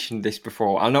you've mentioned this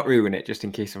before. I'll not ruin it just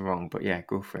in case I'm wrong, but yeah,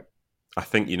 go for it. I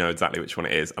think you know exactly which one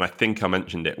it is. And I think I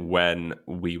mentioned it when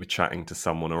we were chatting to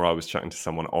someone, or I was chatting to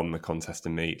someone on the Contest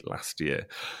and Me last year.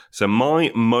 So my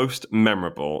most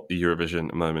memorable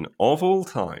Eurovision moment of all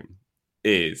time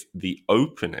is the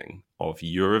opening of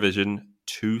Eurovision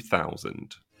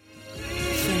 2000.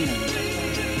 Finland,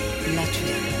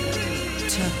 Latvia,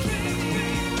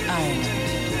 Turkey,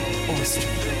 Ireland, Austria.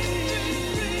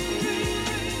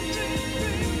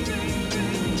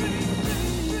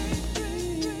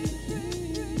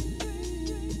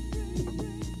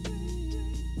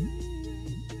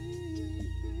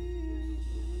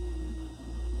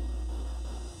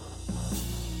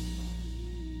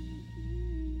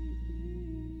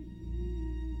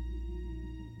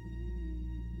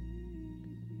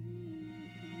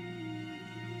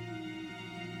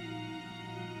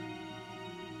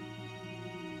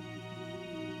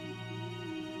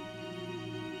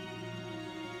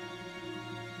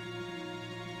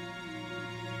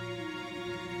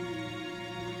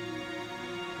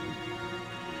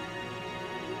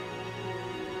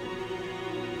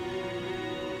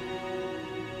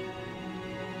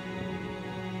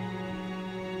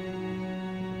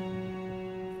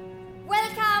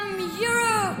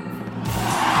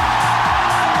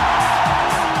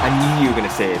 I knew you were going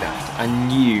to say that. I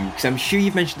knew, because I'm sure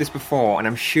you've mentioned this before, and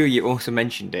I'm sure you also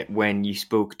mentioned it when you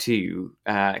spoke to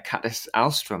Kattis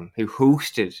Alstrom, who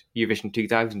hosted Eurovision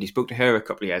 2000. You spoke to her a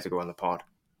couple of years ago on the pod.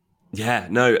 Yeah,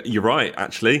 no, you're right,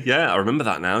 actually. Yeah, I remember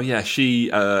that now. Yeah, she,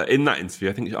 in that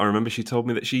interview, I remember she told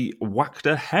me that she whacked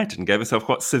her head and gave herself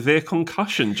quite severe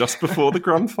concussion just before the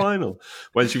grand final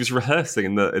when she was rehearsing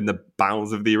in the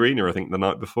bowels of the arena, I think, the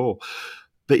night before.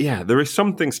 But yeah, there is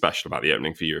something special about the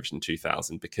opening for Eurovision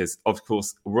 2000 because, of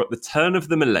course, we're at the turn of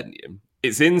the millennium.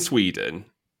 It's in Sweden.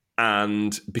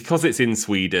 And because it's in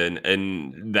Sweden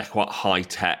and they're quite high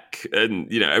tech and,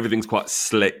 you know, everything's quite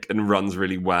slick and runs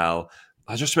really well,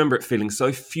 I just remember it feeling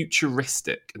so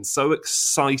futuristic and so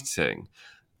exciting.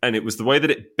 And it was the way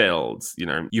that it builds, you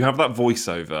know, you have that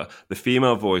voiceover, the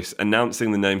female voice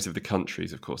announcing the names of the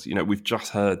countries, of course, you know, we've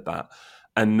just heard that.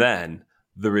 And then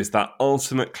there is that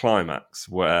ultimate climax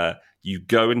where you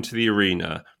go into the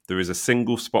arena, there is a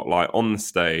single spotlight on the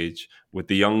stage with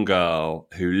the young girl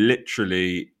who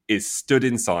literally is stood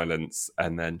in silence,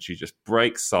 and then she just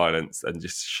breaks silence and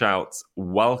just shouts,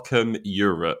 "Welcome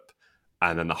Europe,"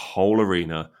 and then the whole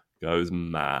arena goes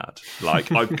mad.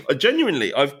 Like, I've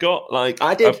got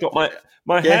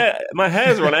my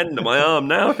hairs are on end of my arm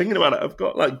now thinking about it. I've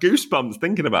got like goosebumps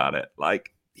thinking about it.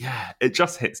 Like, yeah, it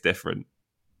just hits different.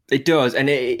 It does, and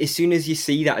as soon as you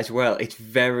see that as well, it's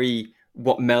very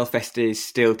what Melfest is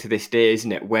still to this day,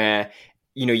 isn't it? Where,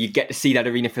 you know, you get to see that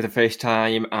arena for the first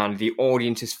time and the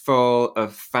audience is full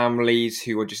of families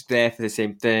who are just there for the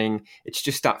same thing. It's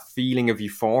just that feeling of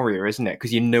euphoria, isn't it?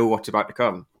 Because you know what's about to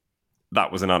come.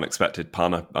 That was an unexpected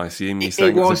pun, I assume. You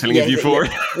saying it was a feeling of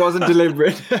euphoria. It wasn't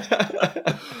deliberate.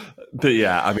 But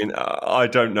yeah, I mean, I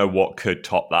don't know what could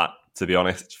top that, to be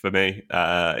honest, for me.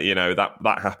 You know,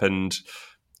 that happened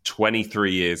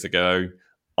 23 years ago.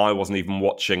 I wasn't even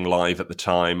watching live at the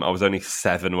time. I was only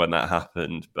 7 when that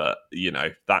happened. But, you know,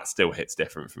 that still hits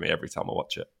different for me every time I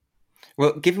watch it.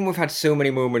 Well, given we've had so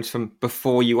many moments from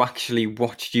before you actually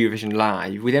watched Eurovision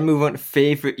live, we then move on to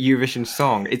favourite Eurovision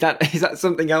song. Is that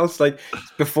something else, like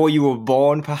before you were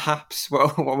born, perhaps?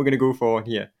 What we're going to go for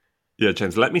here? Yeah,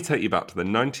 James, let me take you back to the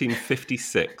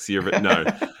 1956 Eurovision. No.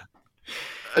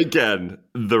 Again,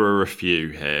 there are a few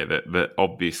here that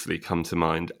obviously come to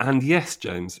mind. And yes,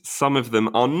 James, some of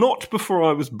them are not before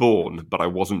I was born, but I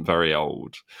wasn't very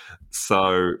old.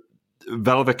 So,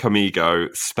 Velvet Amigo,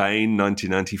 Spain,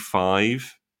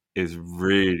 1995 is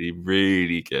really,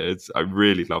 really good. I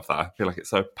really love that. I feel like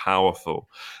it's so powerful.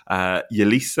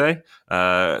 Lilley,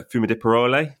 Fumo di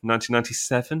Parole,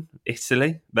 1997,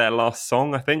 Italy, their last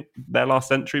song, I think, their last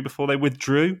entry before they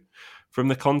withdrew from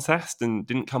the contest and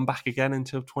didn't come back again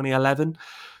until 2011.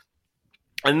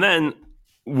 And then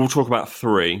we'll talk about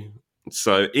 3.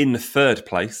 So in the 3rd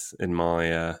place in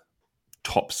my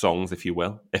top songs, if you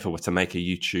will, if I were to make a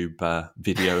YouTube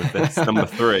video of this, number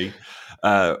 3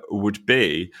 would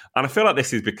be, and I feel like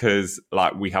this is because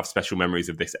like we have special memories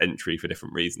of this entry for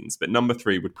different reasons, but number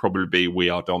 3 would probably be We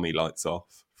Are Domi Lights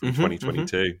Off from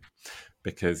 2022.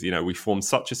 Because, you know, we formed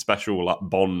such a special like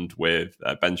bond with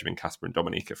Benjamin, Casper and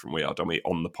Dominika from We Are Domi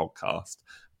on the podcast.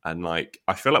 And like,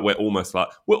 I feel like we're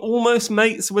almost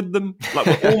mates with them. Like,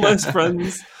 we're almost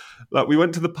friends. Like, we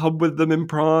went to the pub with them in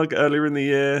Prague earlier in the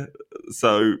year.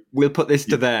 So we'll put this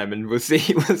to them and we'll see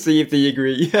if they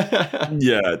agree.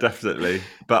 Yeah, definitely.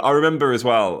 But I remember as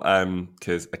well,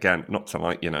 because again, not to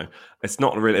like, it's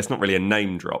not really a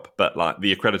name drop, but like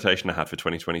the accreditation I had for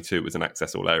 2022 was an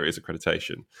Access All Areas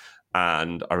accreditation.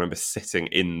 And I remember sitting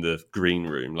in the green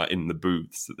room, like in the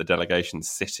booths that the delegations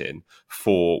sit in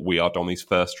for We Are Dommy's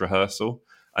first rehearsal,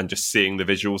 and just seeing the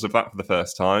visuals of that for the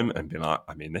first time and being like,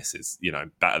 I mean, this is,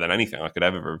 better than anything I could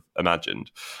ever have imagined.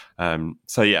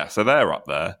 So they're up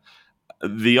there.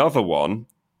 The other one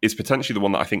is potentially the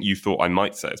one that I think you thought I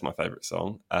might say is my favourite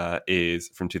song, is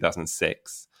from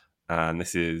 2006. And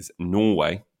this is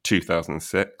Norway,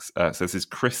 2006. So this is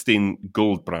Kristin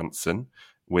Guldbrandsen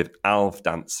with Alv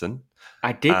Dansen.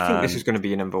 I did think this was going to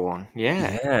be a number one.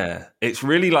 Yeah. Yeah. It's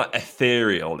really like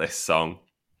ethereal, this song.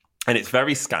 And it's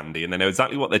very Scandi, and they know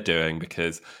exactly what they're doing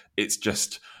because it's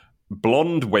just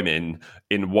blonde women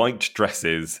in white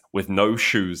dresses with no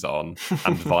shoes on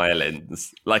and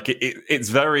violins. Like it's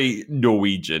very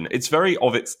Norwegian. It's very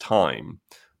of its time.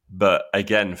 But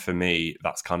again, for me,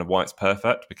 that's kind of why it's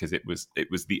perfect, because it was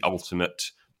the ultimate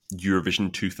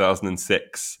Eurovision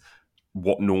 2006,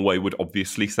 what Norway would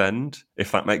obviously send,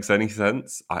 if that makes any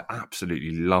sense. I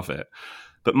absolutely love it.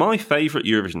 But my favourite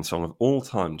Eurovision song of all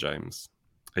time, James,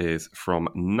 is from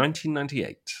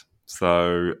 1998.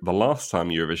 So the last time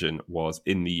Eurovision was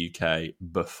in the UK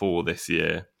before this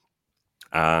year.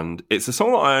 And it's a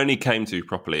song that I only came to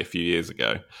properly a few years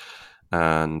ago.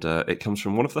 And it comes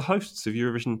from one of the hosts of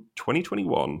Eurovision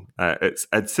 2021. It's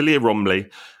Edsilia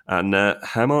Romley and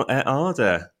Hemel e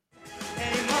Arde.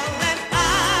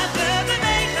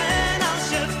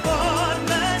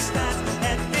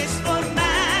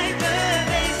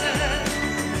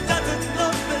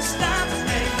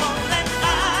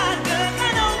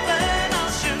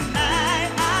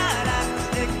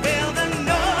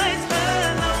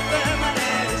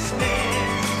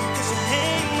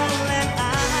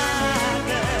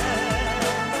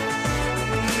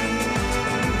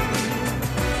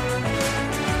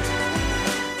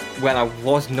 Well, I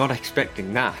was not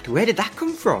expecting that. Where did that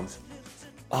come from?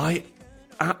 I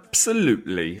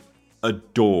absolutely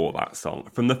adore that song.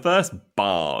 From the first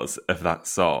bars of that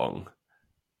song,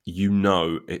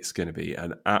 it's going to be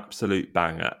an absolute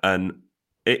banger. And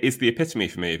it is the epitome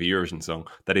for me of a Eurovision song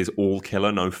that is all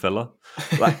killer, no filler.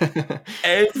 Like,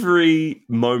 every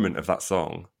moment of that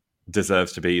song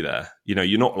deserves to be there.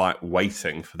 You're not like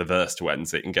waiting for the verse to end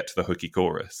so you can get to the hooky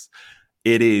chorus.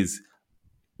 It is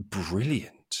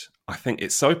brilliant. I think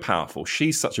it's so powerful.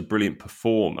 She's such a brilliant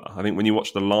performer. I think when you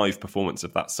watch the live performance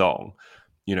of that song,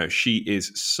 she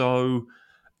is so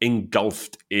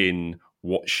engulfed in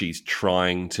what she's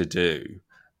trying to do.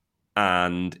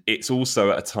 And it's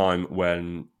also at a time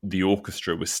when the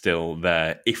orchestra was still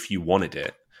there if you wanted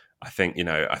it. I think in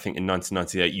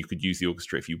 1998 you could use the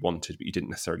orchestra if you wanted, but you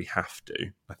didn't necessarily have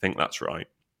to. I think that's right.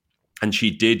 And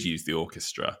she did use the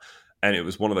orchestra. And it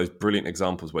was one of those brilliant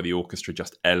examples where the orchestra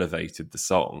just elevated the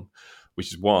song,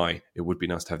 which is why it would be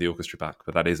nice to have the orchestra back.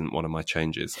 But that isn't one of my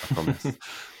changes, I promise.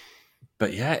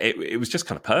 But yeah, it was just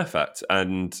kind of perfect.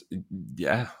 And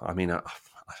yeah, I mean, I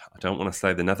don't want to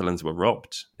say the Netherlands were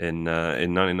robbed in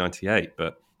 1998,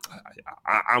 but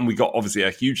and we got obviously a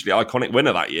hugely iconic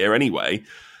winner that year anyway.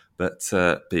 But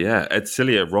yeah,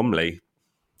 Edsilia Romley,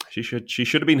 she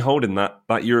should have been holding that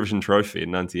Eurovision trophy in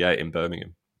 '98 in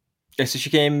Birmingham. Yeah, so she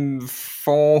came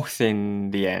fourth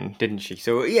in the end, didn't she?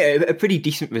 So yeah, a pretty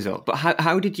decent result. But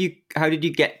how did you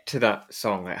get to that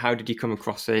song? Like, how did you come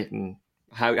across it, and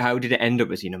how did it end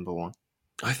up as your number one?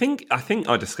 I think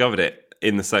I discovered it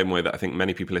in the same way that I think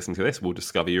many people listening to this will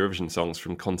discover Eurovision songs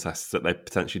from contests that they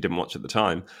potentially didn't watch at the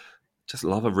time. Just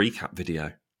love a recap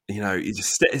video. You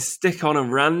just stick on a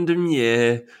random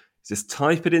year, just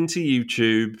type it into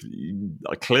YouTube.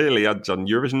 Clearly, I'd done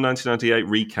Eurovision 1998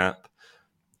 recap.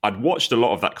 I'd watched a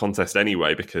lot of that contest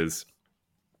anyway because,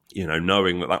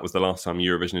 knowing that was the last time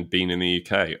Eurovision had been in the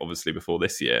UK, obviously before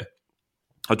this year,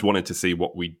 I'd wanted to see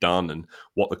what we'd done and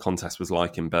what the contest was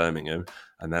like in Birmingham.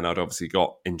 And then I'd obviously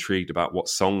got intrigued about what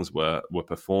songs were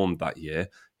performed that year.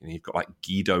 You've got like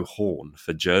Guido Horn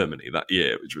for Germany that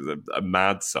year, which was a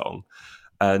mad song.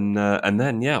 And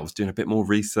then, I was doing a bit more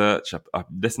research. I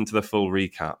listened to the full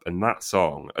recap, and that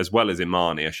song, as well as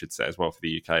Imani, I should say, as well for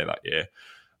the UK that year,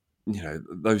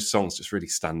 those songs just really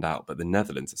stand out, but the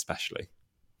Netherlands especially.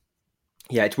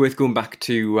 Yeah, it's worth going back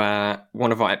to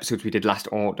one of our episodes we did last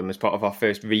autumn as part of our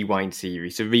first Rewind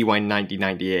series. So Rewind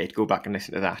 1998, go back and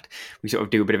listen to that. We sort of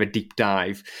do a bit of a deep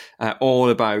dive all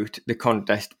about the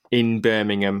contest in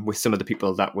Birmingham with some of the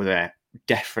people that were there.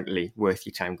 Definitely worth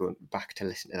your time going back to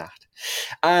listen to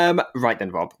that. Right then,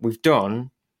 Rob, we've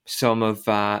done some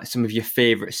of your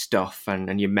favourite stuff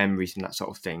and your memories and that sort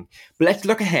of thing. But let's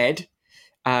look ahead.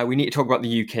 We need to talk about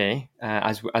the UK,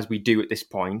 as we do at this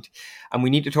point, and we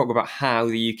need to talk about how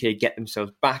the UK get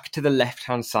themselves back to the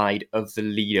left-hand side of the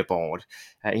leaderboard.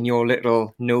 In your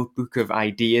little notebook of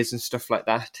ideas and stuff like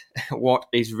that, what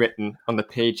is written on the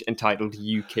page entitled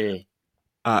UK?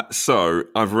 So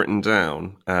I've written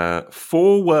down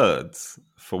 4 words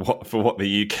for what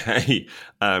the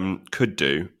UK could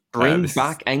do. Bring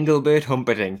back Engelbert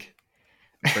Humperdinck.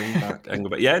 Bring back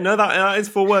Engelbert. Yeah, no, that is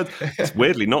 4 words. It's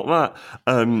weirdly not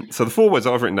that. So the 4 words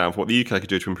I've written down for what the UK could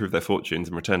do to improve their fortunes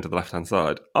and return to the left-hand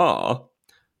side are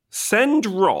send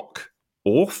rock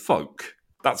or folk.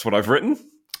 That's what I've written.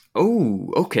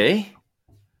 Oh, okay.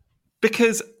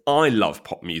 Because I love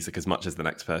pop music as much as the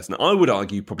next person. I would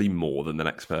argue probably more than the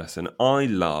next person. I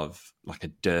love like a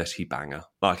dirty banger.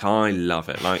 Like I love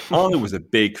it. Like I was a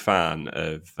big fan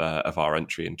of our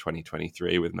entry in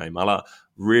 2023 with May Muller.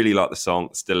 Really like the song.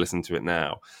 Still listen to it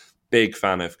now. Big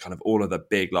fan of kind of all of the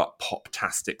big like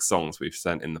pop-tastic songs we've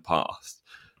sent in the past.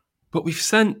 But we've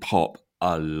sent pop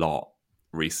a lot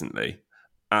recently.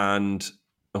 And,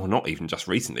 not even just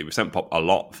recently. We've sent pop a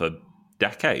lot for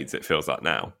decades, it feels like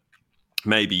now.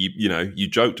 Maybe, you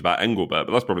joked about Engelbert,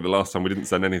 but that's probably the last time we didn't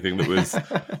send anything that was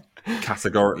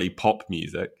categorically pop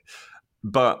music.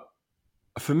 But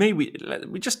for me, we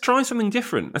just try something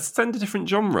different. Let's send a different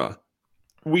genre.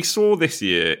 We saw this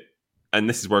year, and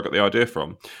this is where I got the idea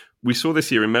from, we saw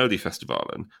this year in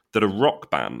Melodifestivalen that a rock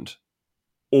band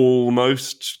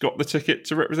almost got the ticket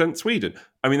to represent Sweden.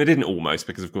 I mean, they didn't almost,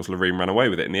 because of course Loreen ran away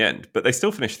with it in the end, but they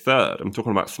still finished 3rd. I'm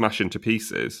talking about Smash Into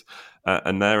Pieces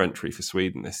and their entry for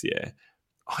Sweden this year.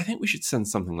 I think we should send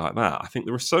something like that. I think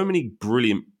there are so many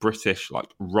brilliant British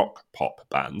like rock pop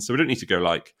bands, so we don't need to go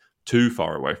like too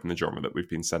far away from the genre that we've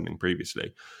been sending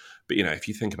previously. But if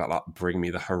you think about like Bring Me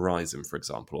the Horizon, for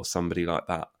example, or somebody like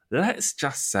that, let's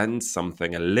just send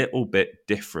something a little bit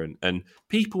different. And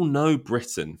people know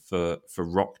Britain for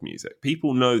rock music.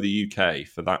 People know the UK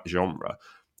for that genre.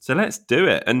 So let's do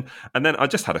it. And then I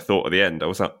just had a thought at the end. I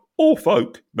was like,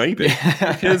 folk, maybe.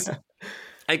 Because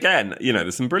again,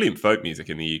 there's some brilliant folk music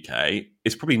in the UK.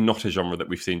 It's probably not a genre that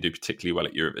we've seen do particularly well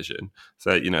at Eurovision.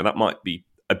 So, that might be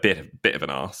a bit of an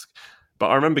ask. But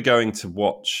I remember going to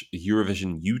watch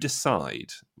Eurovision You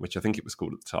Decide, which I think it was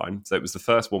called at the time. So it was the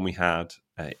first one we had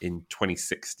in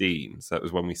 2016. So it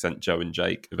was when we sent Joe and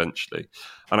Jake eventually.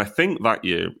 And I think that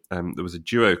year there was a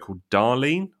duo called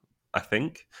Darlene, I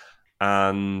think.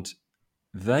 And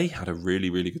they had a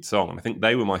really, really good song. And I think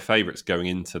they were my favourites going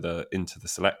into the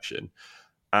selection.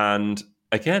 And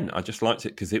again, I just liked it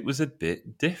because it was a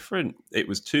bit different. It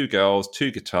was 2 girls, 2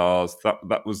 guitars.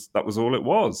 That was all it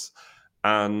was.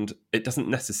 And it doesn't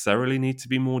necessarily need to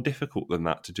be more difficult than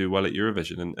that to do well at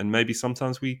Eurovision. And maybe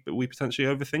sometimes we potentially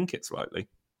overthink it slightly.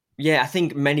 Yeah, I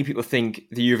think many people think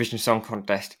the Eurovision Song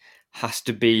Contest has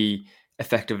to be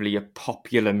effectively a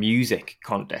popular music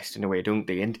contest in a way, don't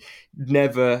they? And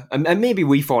maybe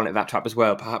we fall into that trap as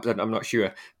well, perhaps, I'm not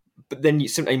sure. But then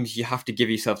sometimes you have to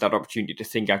give yourself that opportunity to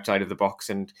think outside of the box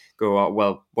and go, oh,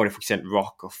 well, what if we sent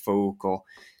rock or folk or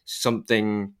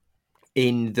something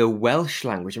in the Welsh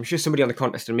language? I'm sure somebody on the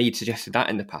Contest and Me suggested that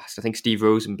in the past. I think Steve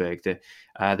Rosenberg, the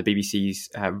BBC's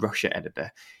Russia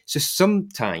editor. So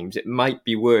sometimes it might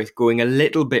be worth going a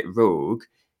little bit rogue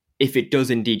if it does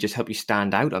indeed just help you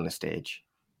stand out on the stage.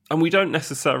 And we don't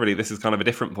necessarily, this is kind of a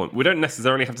different point, we don't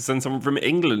necessarily have to send someone from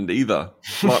England either.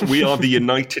 Like, we are the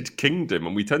United Kingdom,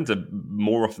 and we tend to,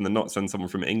 more often than not, send someone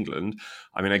from England.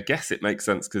 I mean, I guess it makes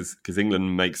sense because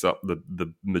England makes up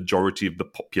the majority of the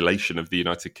population of the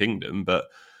United Kingdom. But,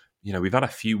 we've had a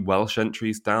few Welsh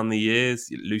entries down the years.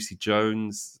 Lucy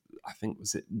Jones, I think,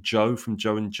 was it Joe from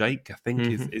Joe and Jake, I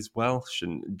think is Welsh,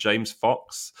 and James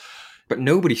Fox. But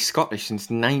nobody's Scottish since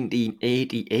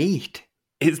 1988.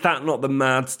 Is that not the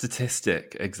mad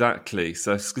statistic? Exactly.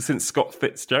 So since Scott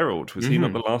Fitzgerald, was he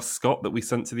not the last Scot that we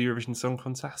sent to the Eurovision Song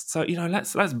Contest? So,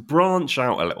 let's branch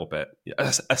out a little bit.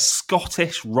 A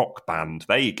Scottish rock band.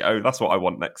 There you go. That's what I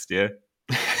want next year.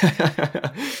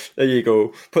 There you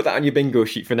go. Put that on your bingo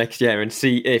sheet for next year and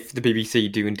see if the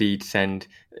BBC do indeed send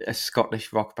a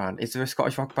Scottish rock band. Is there a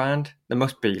Scottish rock band? There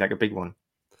must be, like a big one.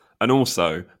 And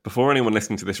also, before anyone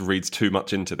listening to this reads too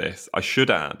much into this, I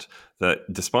should add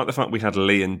that despite the fact we had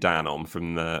Lee and Dan on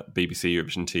from the BBC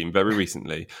Eurovision team very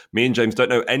recently, me and James don't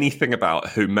know anything about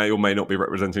who may or may not be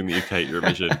representing the UK at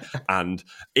Eurovision. And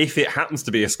if it happens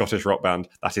to be a Scottish rock band,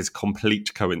 that is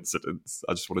complete coincidence.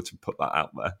 I just wanted to put that out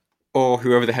there. Or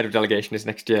whoever the head of delegation is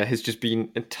next year has just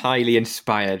been entirely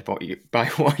inspired by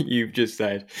what you've just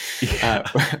said. Yeah.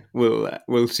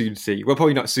 We'll soon see. Well,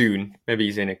 probably not soon. Maybe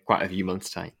he's in quite a few months'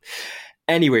 time.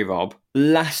 Anyway, Rob,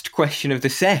 last question of the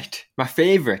set. My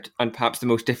favourite, and perhaps the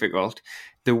most difficult.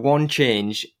 The one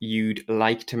change you'd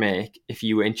like to make if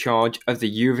you were in charge of the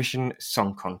Eurovision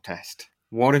Song Contest.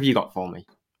 What have you got for me?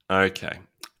 Okay.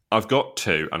 I've got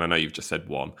two, and I know you've just said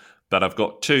one, but I've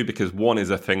got two because one is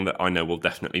a thing that I know will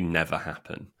definitely never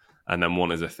happen, and then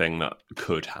one is a thing that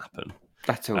could happen.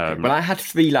 That's okay. Well, I had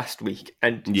three last week,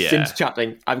 and since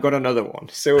chatting, I've got another one,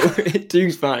 so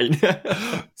two's fine.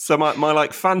 So my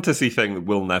like fantasy thing that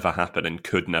will never happen and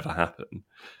could never happen,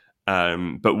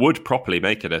 but would properly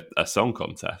make it a song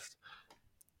contest.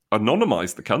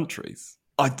 Anonymise the countries.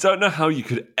 I don't know how you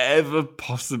could ever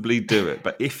possibly do it,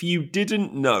 but if you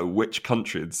didn't know which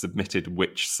country had submitted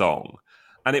which song,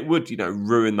 and it would,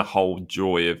 ruin the whole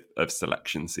joy of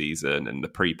selection season and the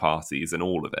pre-parties and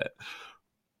all of it.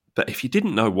 But if you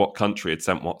didn't know what country had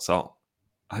sent what song,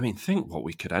 I mean, think what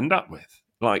we could end up with.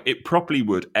 Like, it probably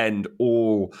would end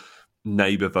all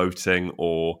neighbour voting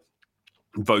or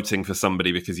voting for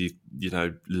somebody because you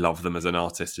love them as an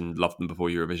artist and love them before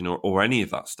Eurovision or any of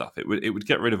that stuff. It would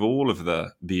get rid of all of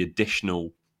the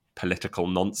additional political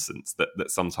nonsense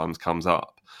that sometimes comes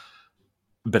up.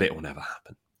 But it will never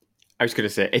happen. I was going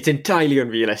to say, it's entirely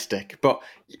unrealistic. But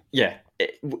yeah,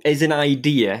 as an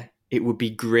idea, it would be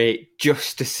great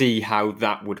just to see how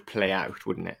that would play out,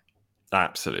 wouldn't it?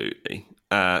 Absolutely.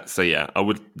 So yeah, I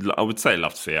would say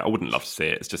love to see it. I wouldn't love to see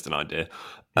it. It's just an idea.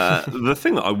 The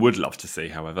thing that I would love to see,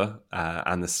 however,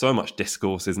 and there's so much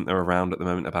discourse, isn't there, around at the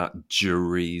moment about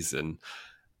juries and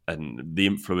the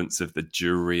influence of the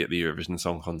jury at the Eurovision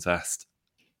Song Contest.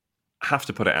 I have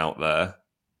to put it out there.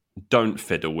 Don't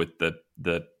fiddle with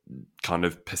the kind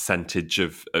of percentage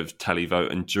of televote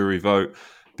and jury vote,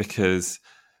 because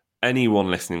anyone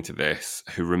listening to this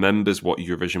who remembers what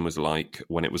Eurovision was like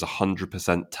when it was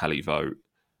 100% televote,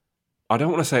 I don't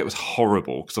want to say it was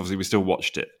horrible, because obviously we still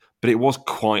watched it, but it was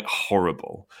quite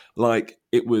horrible. Like,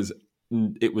 it was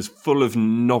full of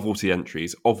novelty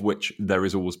entries, of which there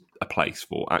is always a place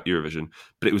for at Eurovision,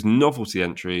 but it was novelty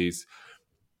entries.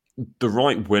 The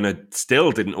right winner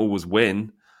still didn't always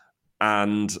win,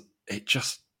 and it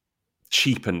just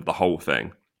cheapened the whole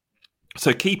thing.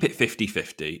 So keep it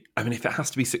 50-50. I mean, if it has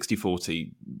to be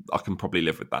 60-40, I can probably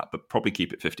live with that, but probably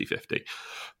keep it 50-50.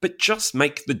 But just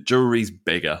make the juries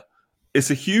bigger.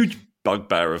 It's a huge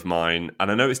bugbear of mine,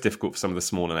 and I know it's difficult for some of the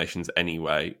smaller nations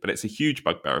anyway, but it's a huge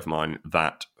bugbear of mine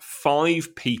that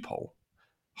 5 people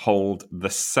hold the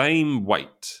same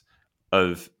weight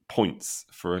of points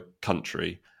for a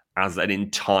country as an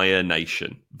entire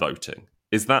nation voting.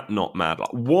 Is that not mad?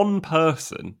 Like, one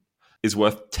person is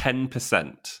worth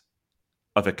 10%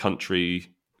 of a country's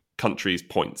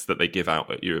points that they give out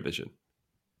at Eurovision.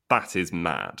 That is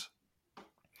mad.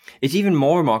 It's even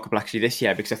more remarkable actually this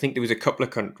year, because I think there was a couple of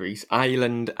countries,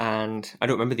 Ireland and I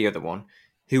don't remember the other one,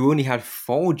 who only had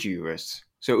 4 jurors.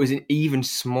 So it was an even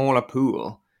smaller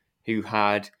pool who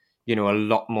had, a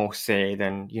lot more say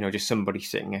than, just somebody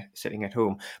sitting at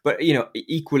home. But,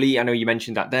 equally, I know you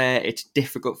mentioned that there, it's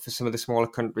difficult for some of the smaller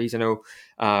countries. I know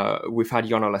we've had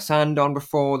Jon Olasand on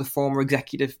before, the former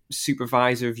executive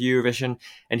supervisor of Eurovision,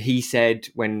 and he said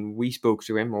when we spoke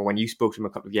to him, or when you spoke to him a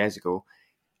couple of years ago,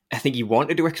 I think he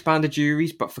wanted to expand the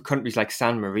juries, but for countries like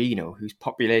San Marino, whose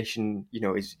population,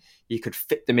 is, you could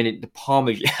fit them in the palm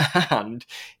of your hand,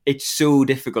 it's so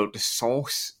difficult to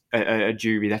source a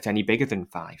jury that's any bigger than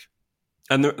 5.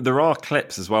 And there are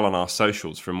clips as well on our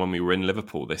socials from when we were in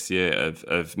Liverpool this year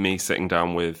of me sitting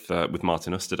down with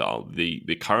Martin Osterdahl,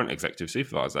 the current executive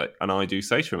supervisor, and I do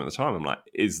say to him at the time, I'm like,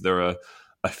 is there a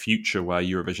future where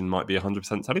Eurovision might be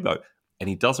 100% televote? And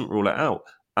he doesn't rule it out.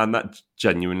 And that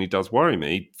genuinely does worry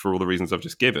me for all the reasons I've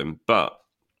just given. But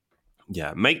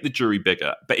yeah, make the jury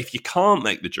bigger. But if you can't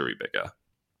make the jury bigger,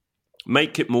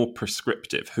 make it more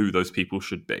prescriptive who those people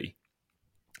should be.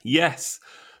 Yes,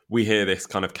 we hear this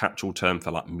kind of catch-all term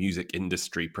for like music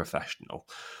industry professional,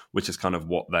 which is kind of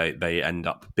what they end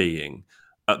up being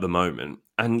at the moment.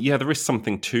 And yeah, there is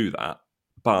something to that.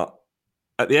 But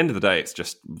at the end of the day, it's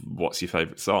just, what's your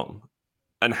favourite song?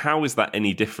 And how is that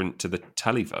any different to the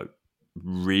televote?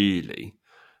 Really?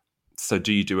 So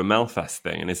do you do a Melfest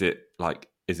thing, and is it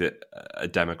a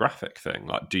demographic thing?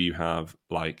 Like, do you have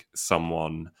like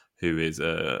someone who is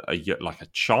a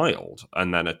child,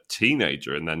 and then a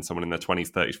teenager, and then someone in their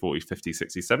 20s, 30s, 40s, 50s,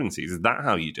 60s, 70s? Is that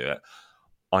how you do it?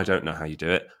 I don't know how you do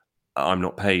it. I'm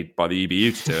not paid by the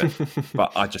EBU to do it,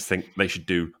 but I just think they should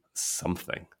do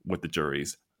something with the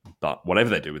juries. But whatever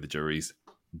they do with the juries,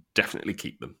 definitely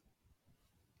keep them.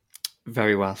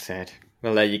 Very well said.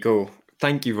 Well, there you go.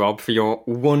 Thank you, Rob, for your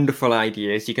wonderful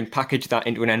ideas. You can package that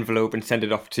into an envelope and send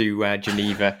it off to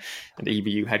Geneva and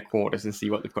EBU headquarters and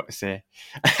see what they've got to say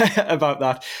about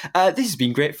that. This has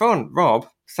been great fun. Rob,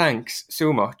 thanks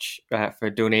so much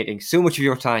for donating so much of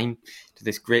your time to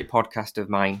this great podcast of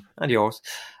mine and yours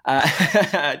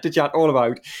to chat all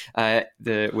about where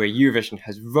Eurovision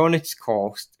has run its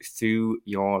course through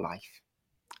your life.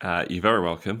 You're very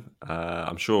welcome.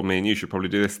 I'm sure me and you should probably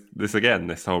do this again,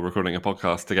 this whole recording a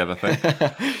podcast together thing.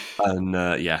 And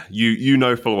you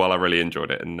know full well I really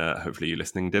enjoyed it, and hopefully you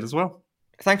listening did as well.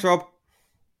 Thanks, Rob.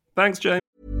 Thanks, James.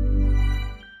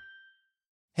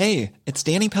 Hey, it's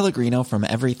Danny Pellegrino from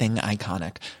Everything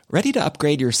Iconic. Ready to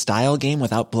upgrade your style game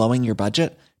without blowing your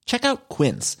budget? Check out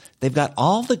Quince. They've got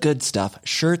all the good stuff,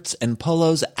 shirts and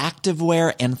polos,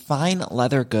 activewear, and fine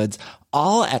leather goods,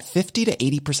 all at 50 to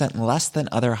 80% less than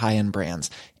other high-end brands.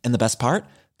 And the best part?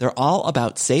 They're all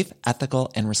about safe,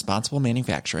 ethical, and responsible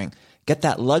manufacturing. Get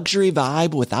that luxury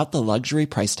vibe without the luxury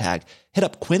price tag. Hit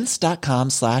up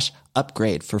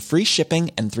quince.com/upgrade for free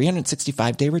shipping and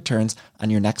 365-day returns on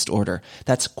your next order.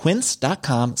 That's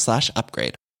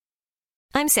quince.com/upgrade.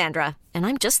 I'm Sandra, and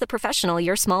I'm just the professional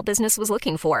your small business was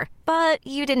looking for. But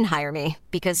you didn't hire me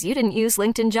because you didn't use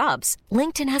LinkedIn Jobs.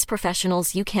 LinkedIn has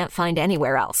professionals you can't find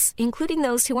anywhere else, including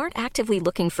those who aren't actively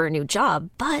looking for a new job,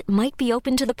 but might be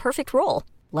open to the perfect role,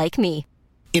 like me.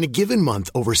 In a given month,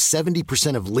 over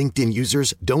 70% of LinkedIn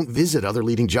users don't visit other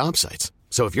leading job sites.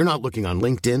 So if you're not looking on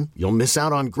LinkedIn, you'll miss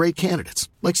out on great candidates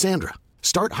like Sandra.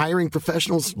 Start hiring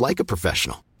professionals like a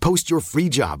professional. Post your free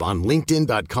job on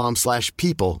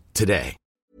linkedin.com/people today.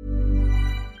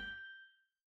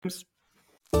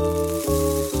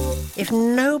 If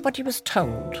nobody was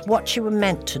told what you were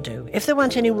meant to do, if there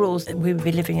weren't any rules, we would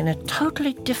be living in a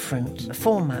totally different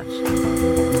format.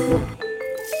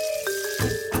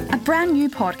 A brand new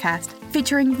podcast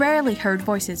featuring rarely heard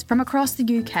voices from across the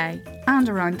UK and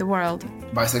around the world.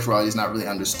 Bisexuality is not really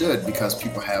understood because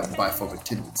people have biphobic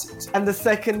tendencies. And the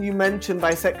second you mention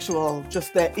bisexual,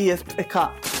 just their ears pick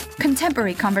up.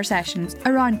 Contemporary conversations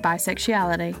around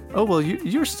bisexuality. Oh, well,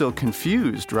 you're still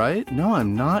confused, right? No,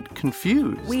 I'm not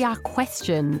confused. We are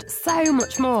questioned so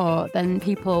much more than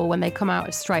people when they come out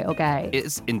as straight or gay.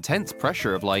 It's intense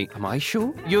pressure of like, am I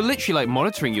sure? You're literally like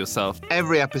monitoring yourself.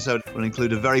 Every episode will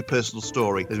include a very personal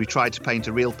story as we try to paint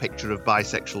a real picture of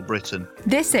bisexual Britain.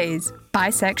 This is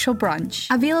Bisexual Brunch,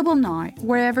 available now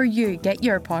wherever you get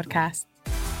your podcasts.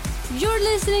 You're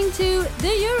listening to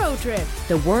The Euro Trip,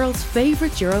 the world's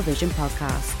favourite Eurovision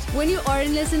podcast. When you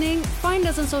aren't listening, find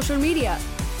us on social media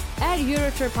at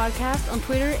Eurotrip Podcast on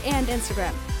Twitter and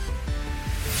Instagram.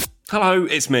 Hello,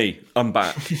 it's me. I'm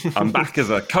back. I'm back as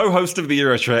a co-host of the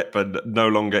Eurotrip and no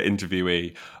longer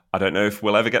interviewee. I don't know if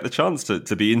we'll ever get the chance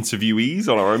to be interviewees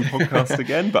on our own podcast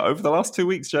again, but over the last 2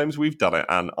 weeks, James, we've done it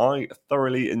and I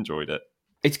thoroughly enjoyed it.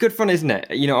 It's good fun, isn't it?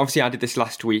 You know, obviously I did this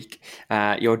last week.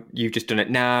 You've just done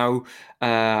it now.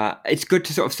 It's good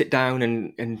to sort of sit down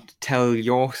and tell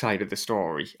your side of the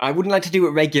story. I wouldn't like to do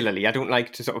it regularly. I don't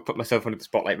like to sort of put myself under the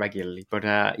spotlight regularly. But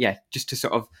just to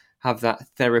sort of have that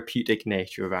therapeutic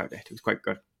nature about it. It was quite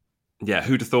good. Yeah,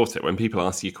 who'd have thought it? When people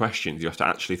ask you questions, you have to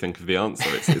actually think of the answer.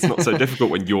 It's not so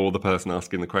difficult when you're the person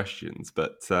asking the questions.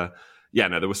 But there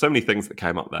were so many things that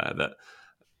came up there that,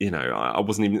 you know, I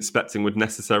wasn't even expecting would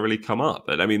necessarily come up.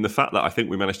 And I mean, the fact that I think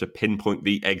we managed to pinpoint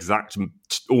the exact,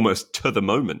 almost to the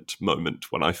moment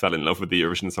when I fell in love with the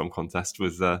Eurovision Song Contest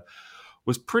was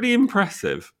pretty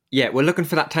impressive. Yeah, we're looking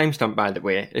for that timestamp, by the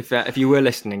way. If you were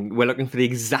listening, we're looking for the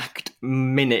exact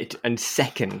minute and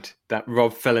second that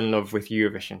Rob fell in love with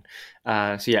Eurovision.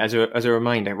 As a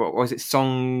reminder, what was it?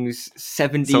 Songs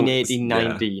 17, 18,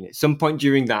 19. Yeah. At some point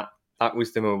during that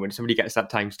was the moment. Somebody gets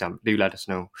that timestamp, do let us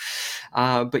know.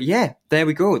 But yeah, there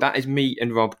we go. That is me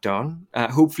and Rob done.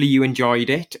 Hopefully you enjoyed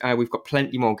it. We've got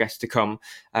plenty more guests to come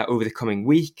over the coming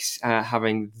weeks,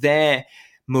 having their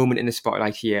moment in the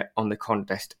spotlight here on the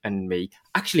contest and me.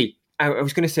 Actually, I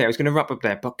was going to wrap up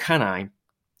there, but can I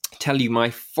tell you my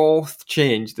fourth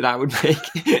change that I would make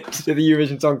to the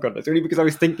Eurovision Song Contest? Only because I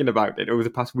was thinking about it over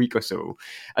the past week or so.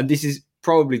 And this is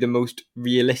probably the most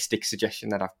realistic suggestion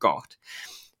that I've got.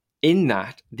 In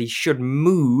that, they should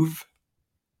move,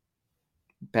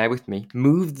 bear with me,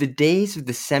 move the days of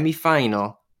the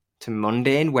semi-final to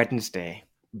Monday and Wednesday.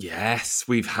 Yes,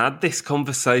 we've had this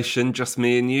conversation, just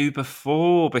me and you,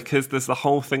 before, because there's the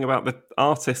whole thing about the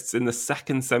artists in the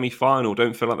second semi-final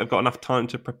don't feel like they've got enough time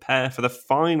to prepare for the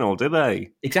final, do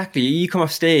they? Exactly. You come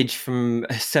off stage from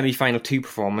a semi-final 2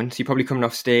 performance, you're probably coming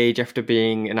off stage after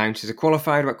being announced as a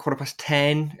qualifier about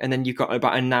 10:15, and then you've got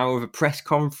about an hour of a press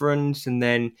conference, and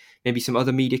then maybe some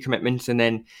other media commitments, and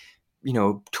then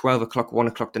 12 o'clock, 1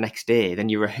 o'clock the next day, then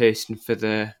you're rehearsing for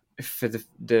the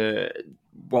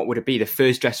what would it be? The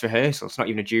first dress rehearsal. It's not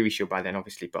even a jury show by then,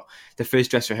 obviously, but the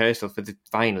first dress rehearsal for the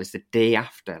final is the day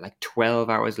after, like 12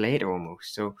 hours later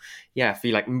almost. So yeah, I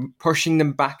feel like pushing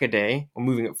them back a day or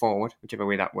moving it forward, whichever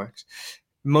way that works.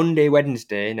 Monday,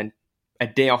 Wednesday, and then a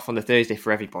day off on the Thursday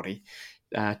for everybody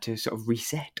to sort of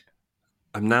reset.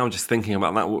 I'm now just thinking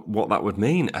about that, what that would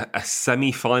mean. A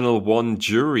semi-final one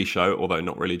jury show, although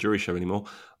not really a jury show anymore,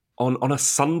 on a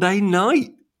Sunday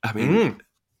night. I mean,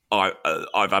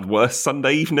 I've had worse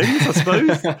Sunday evenings, I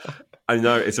suppose. I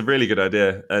know, it's a really good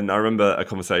idea. And I remember a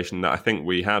conversation that I think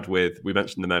we had we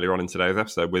mentioned them earlier on in today's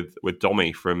episode, with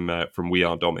Dommy from We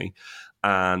Are Dommy.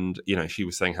 And, she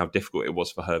was saying how difficult it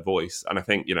was for her voice. And I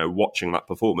think, watching that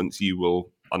performance, you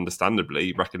will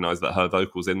understandably recognise that her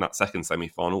vocals in that second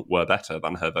semi-final were better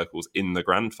than her vocals in the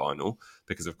grand final,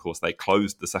 because, of course, they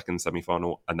closed the second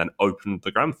semi-final and then opened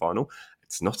the grand final.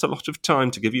 It's not a lot of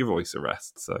time to give your voice a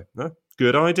rest. So, no,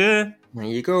 good idea. There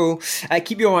you go.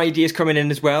 Keep your ideas coming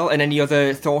in as well, and any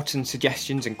other thoughts and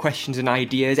suggestions and questions and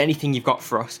ideas, anything you've got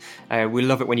for us. We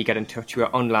love it when you get in touch. We're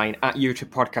online at Eurotrip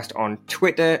Podcast on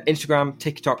Twitter, Instagram,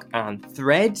 TikTok and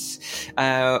Threads.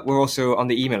 We're also on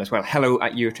the email as well,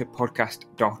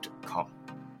 hello@eurotrippodcast.com.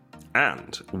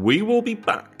 And we will be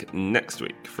back next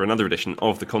week for another edition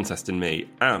of The Contest and Me.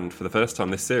 And for the first time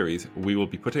this series, we will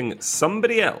be putting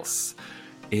somebody else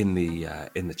in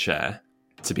the chair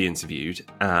to be interviewed.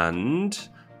 And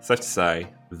safe to say,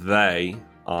 they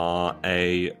are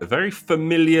a very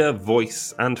familiar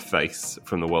voice and face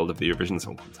from the world of the Eurovision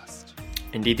Song Contest.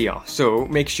 Indeed they are. So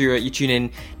make sure you tune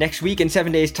in next week in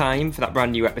 7 days' time for that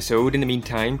brand new episode. In the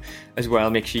meantime, as well,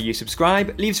 make sure you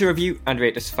subscribe, leave us a review and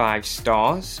rate us 5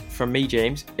 stars. From me,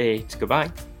 James, it's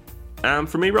goodbye. And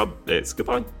from me, Rob, it's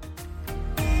goodbye.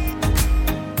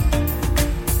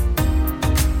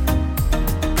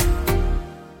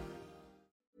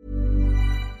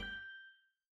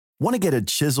 Want to get a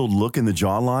chiseled look in the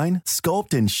jawline?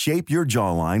 Sculpt and shape your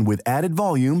jawline with added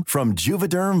volume from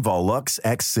Juvederm Volux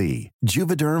XC.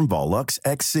 Juvederm Volux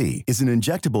XC is an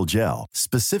injectable gel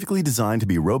specifically designed to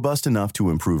be robust enough to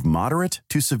improve moderate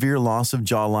to severe loss of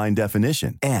jawline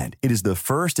definition. And it is the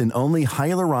first and only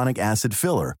hyaluronic acid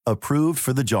filler approved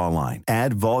for the jawline.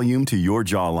 Add volume to your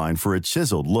jawline for a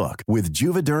chiseled look with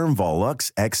Juvederm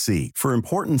Volux XC. For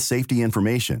important safety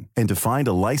information and to find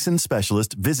a licensed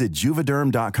specialist, visit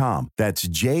juvederm.com. That's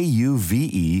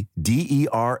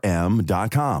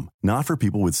JUVEDERM.com. Not for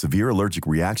people with severe allergic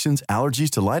reactions, allergies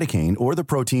to lidocaine, or the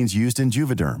proteins used in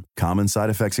Juvederm. Common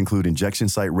side effects include injection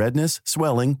site redness,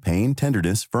 swelling, pain,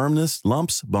 tenderness, firmness,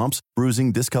 lumps, bumps,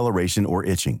 bruising, discoloration, or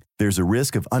itching. There's a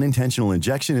risk of unintentional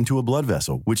injection into a blood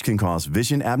vessel, which can cause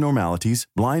vision abnormalities,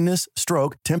 blindness,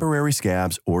 stroke, temporary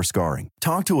scabs, or scarring.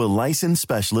 Talk to a licensed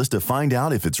specialist to find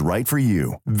out if it's right for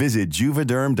you. Visit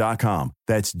Juvederm.com.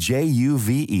 That's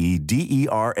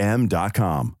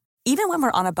JUVEDERM.com. Even when we're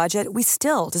on a budget, we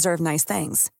still deserve nice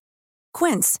things.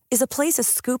 Quince is a place to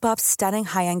scoop up stunning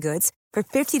high-end goods for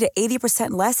 50 to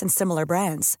 80% less than similar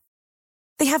brands.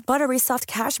 They have buttery soft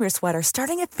cashmere sweaters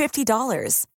starting at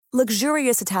 $50,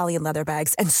 luxurious Italian leather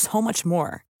bags, and so much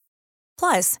more.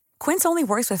 Plus, Quince only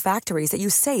works with factories that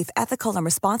use safe, ethical, and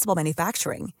responsible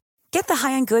manufacturing. Get the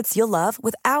high-end goods you'll love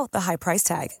without the high price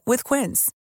tag with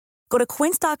Quince. Go to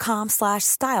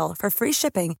quince.com/style for free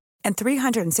shipping and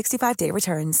 365-day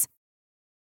returns.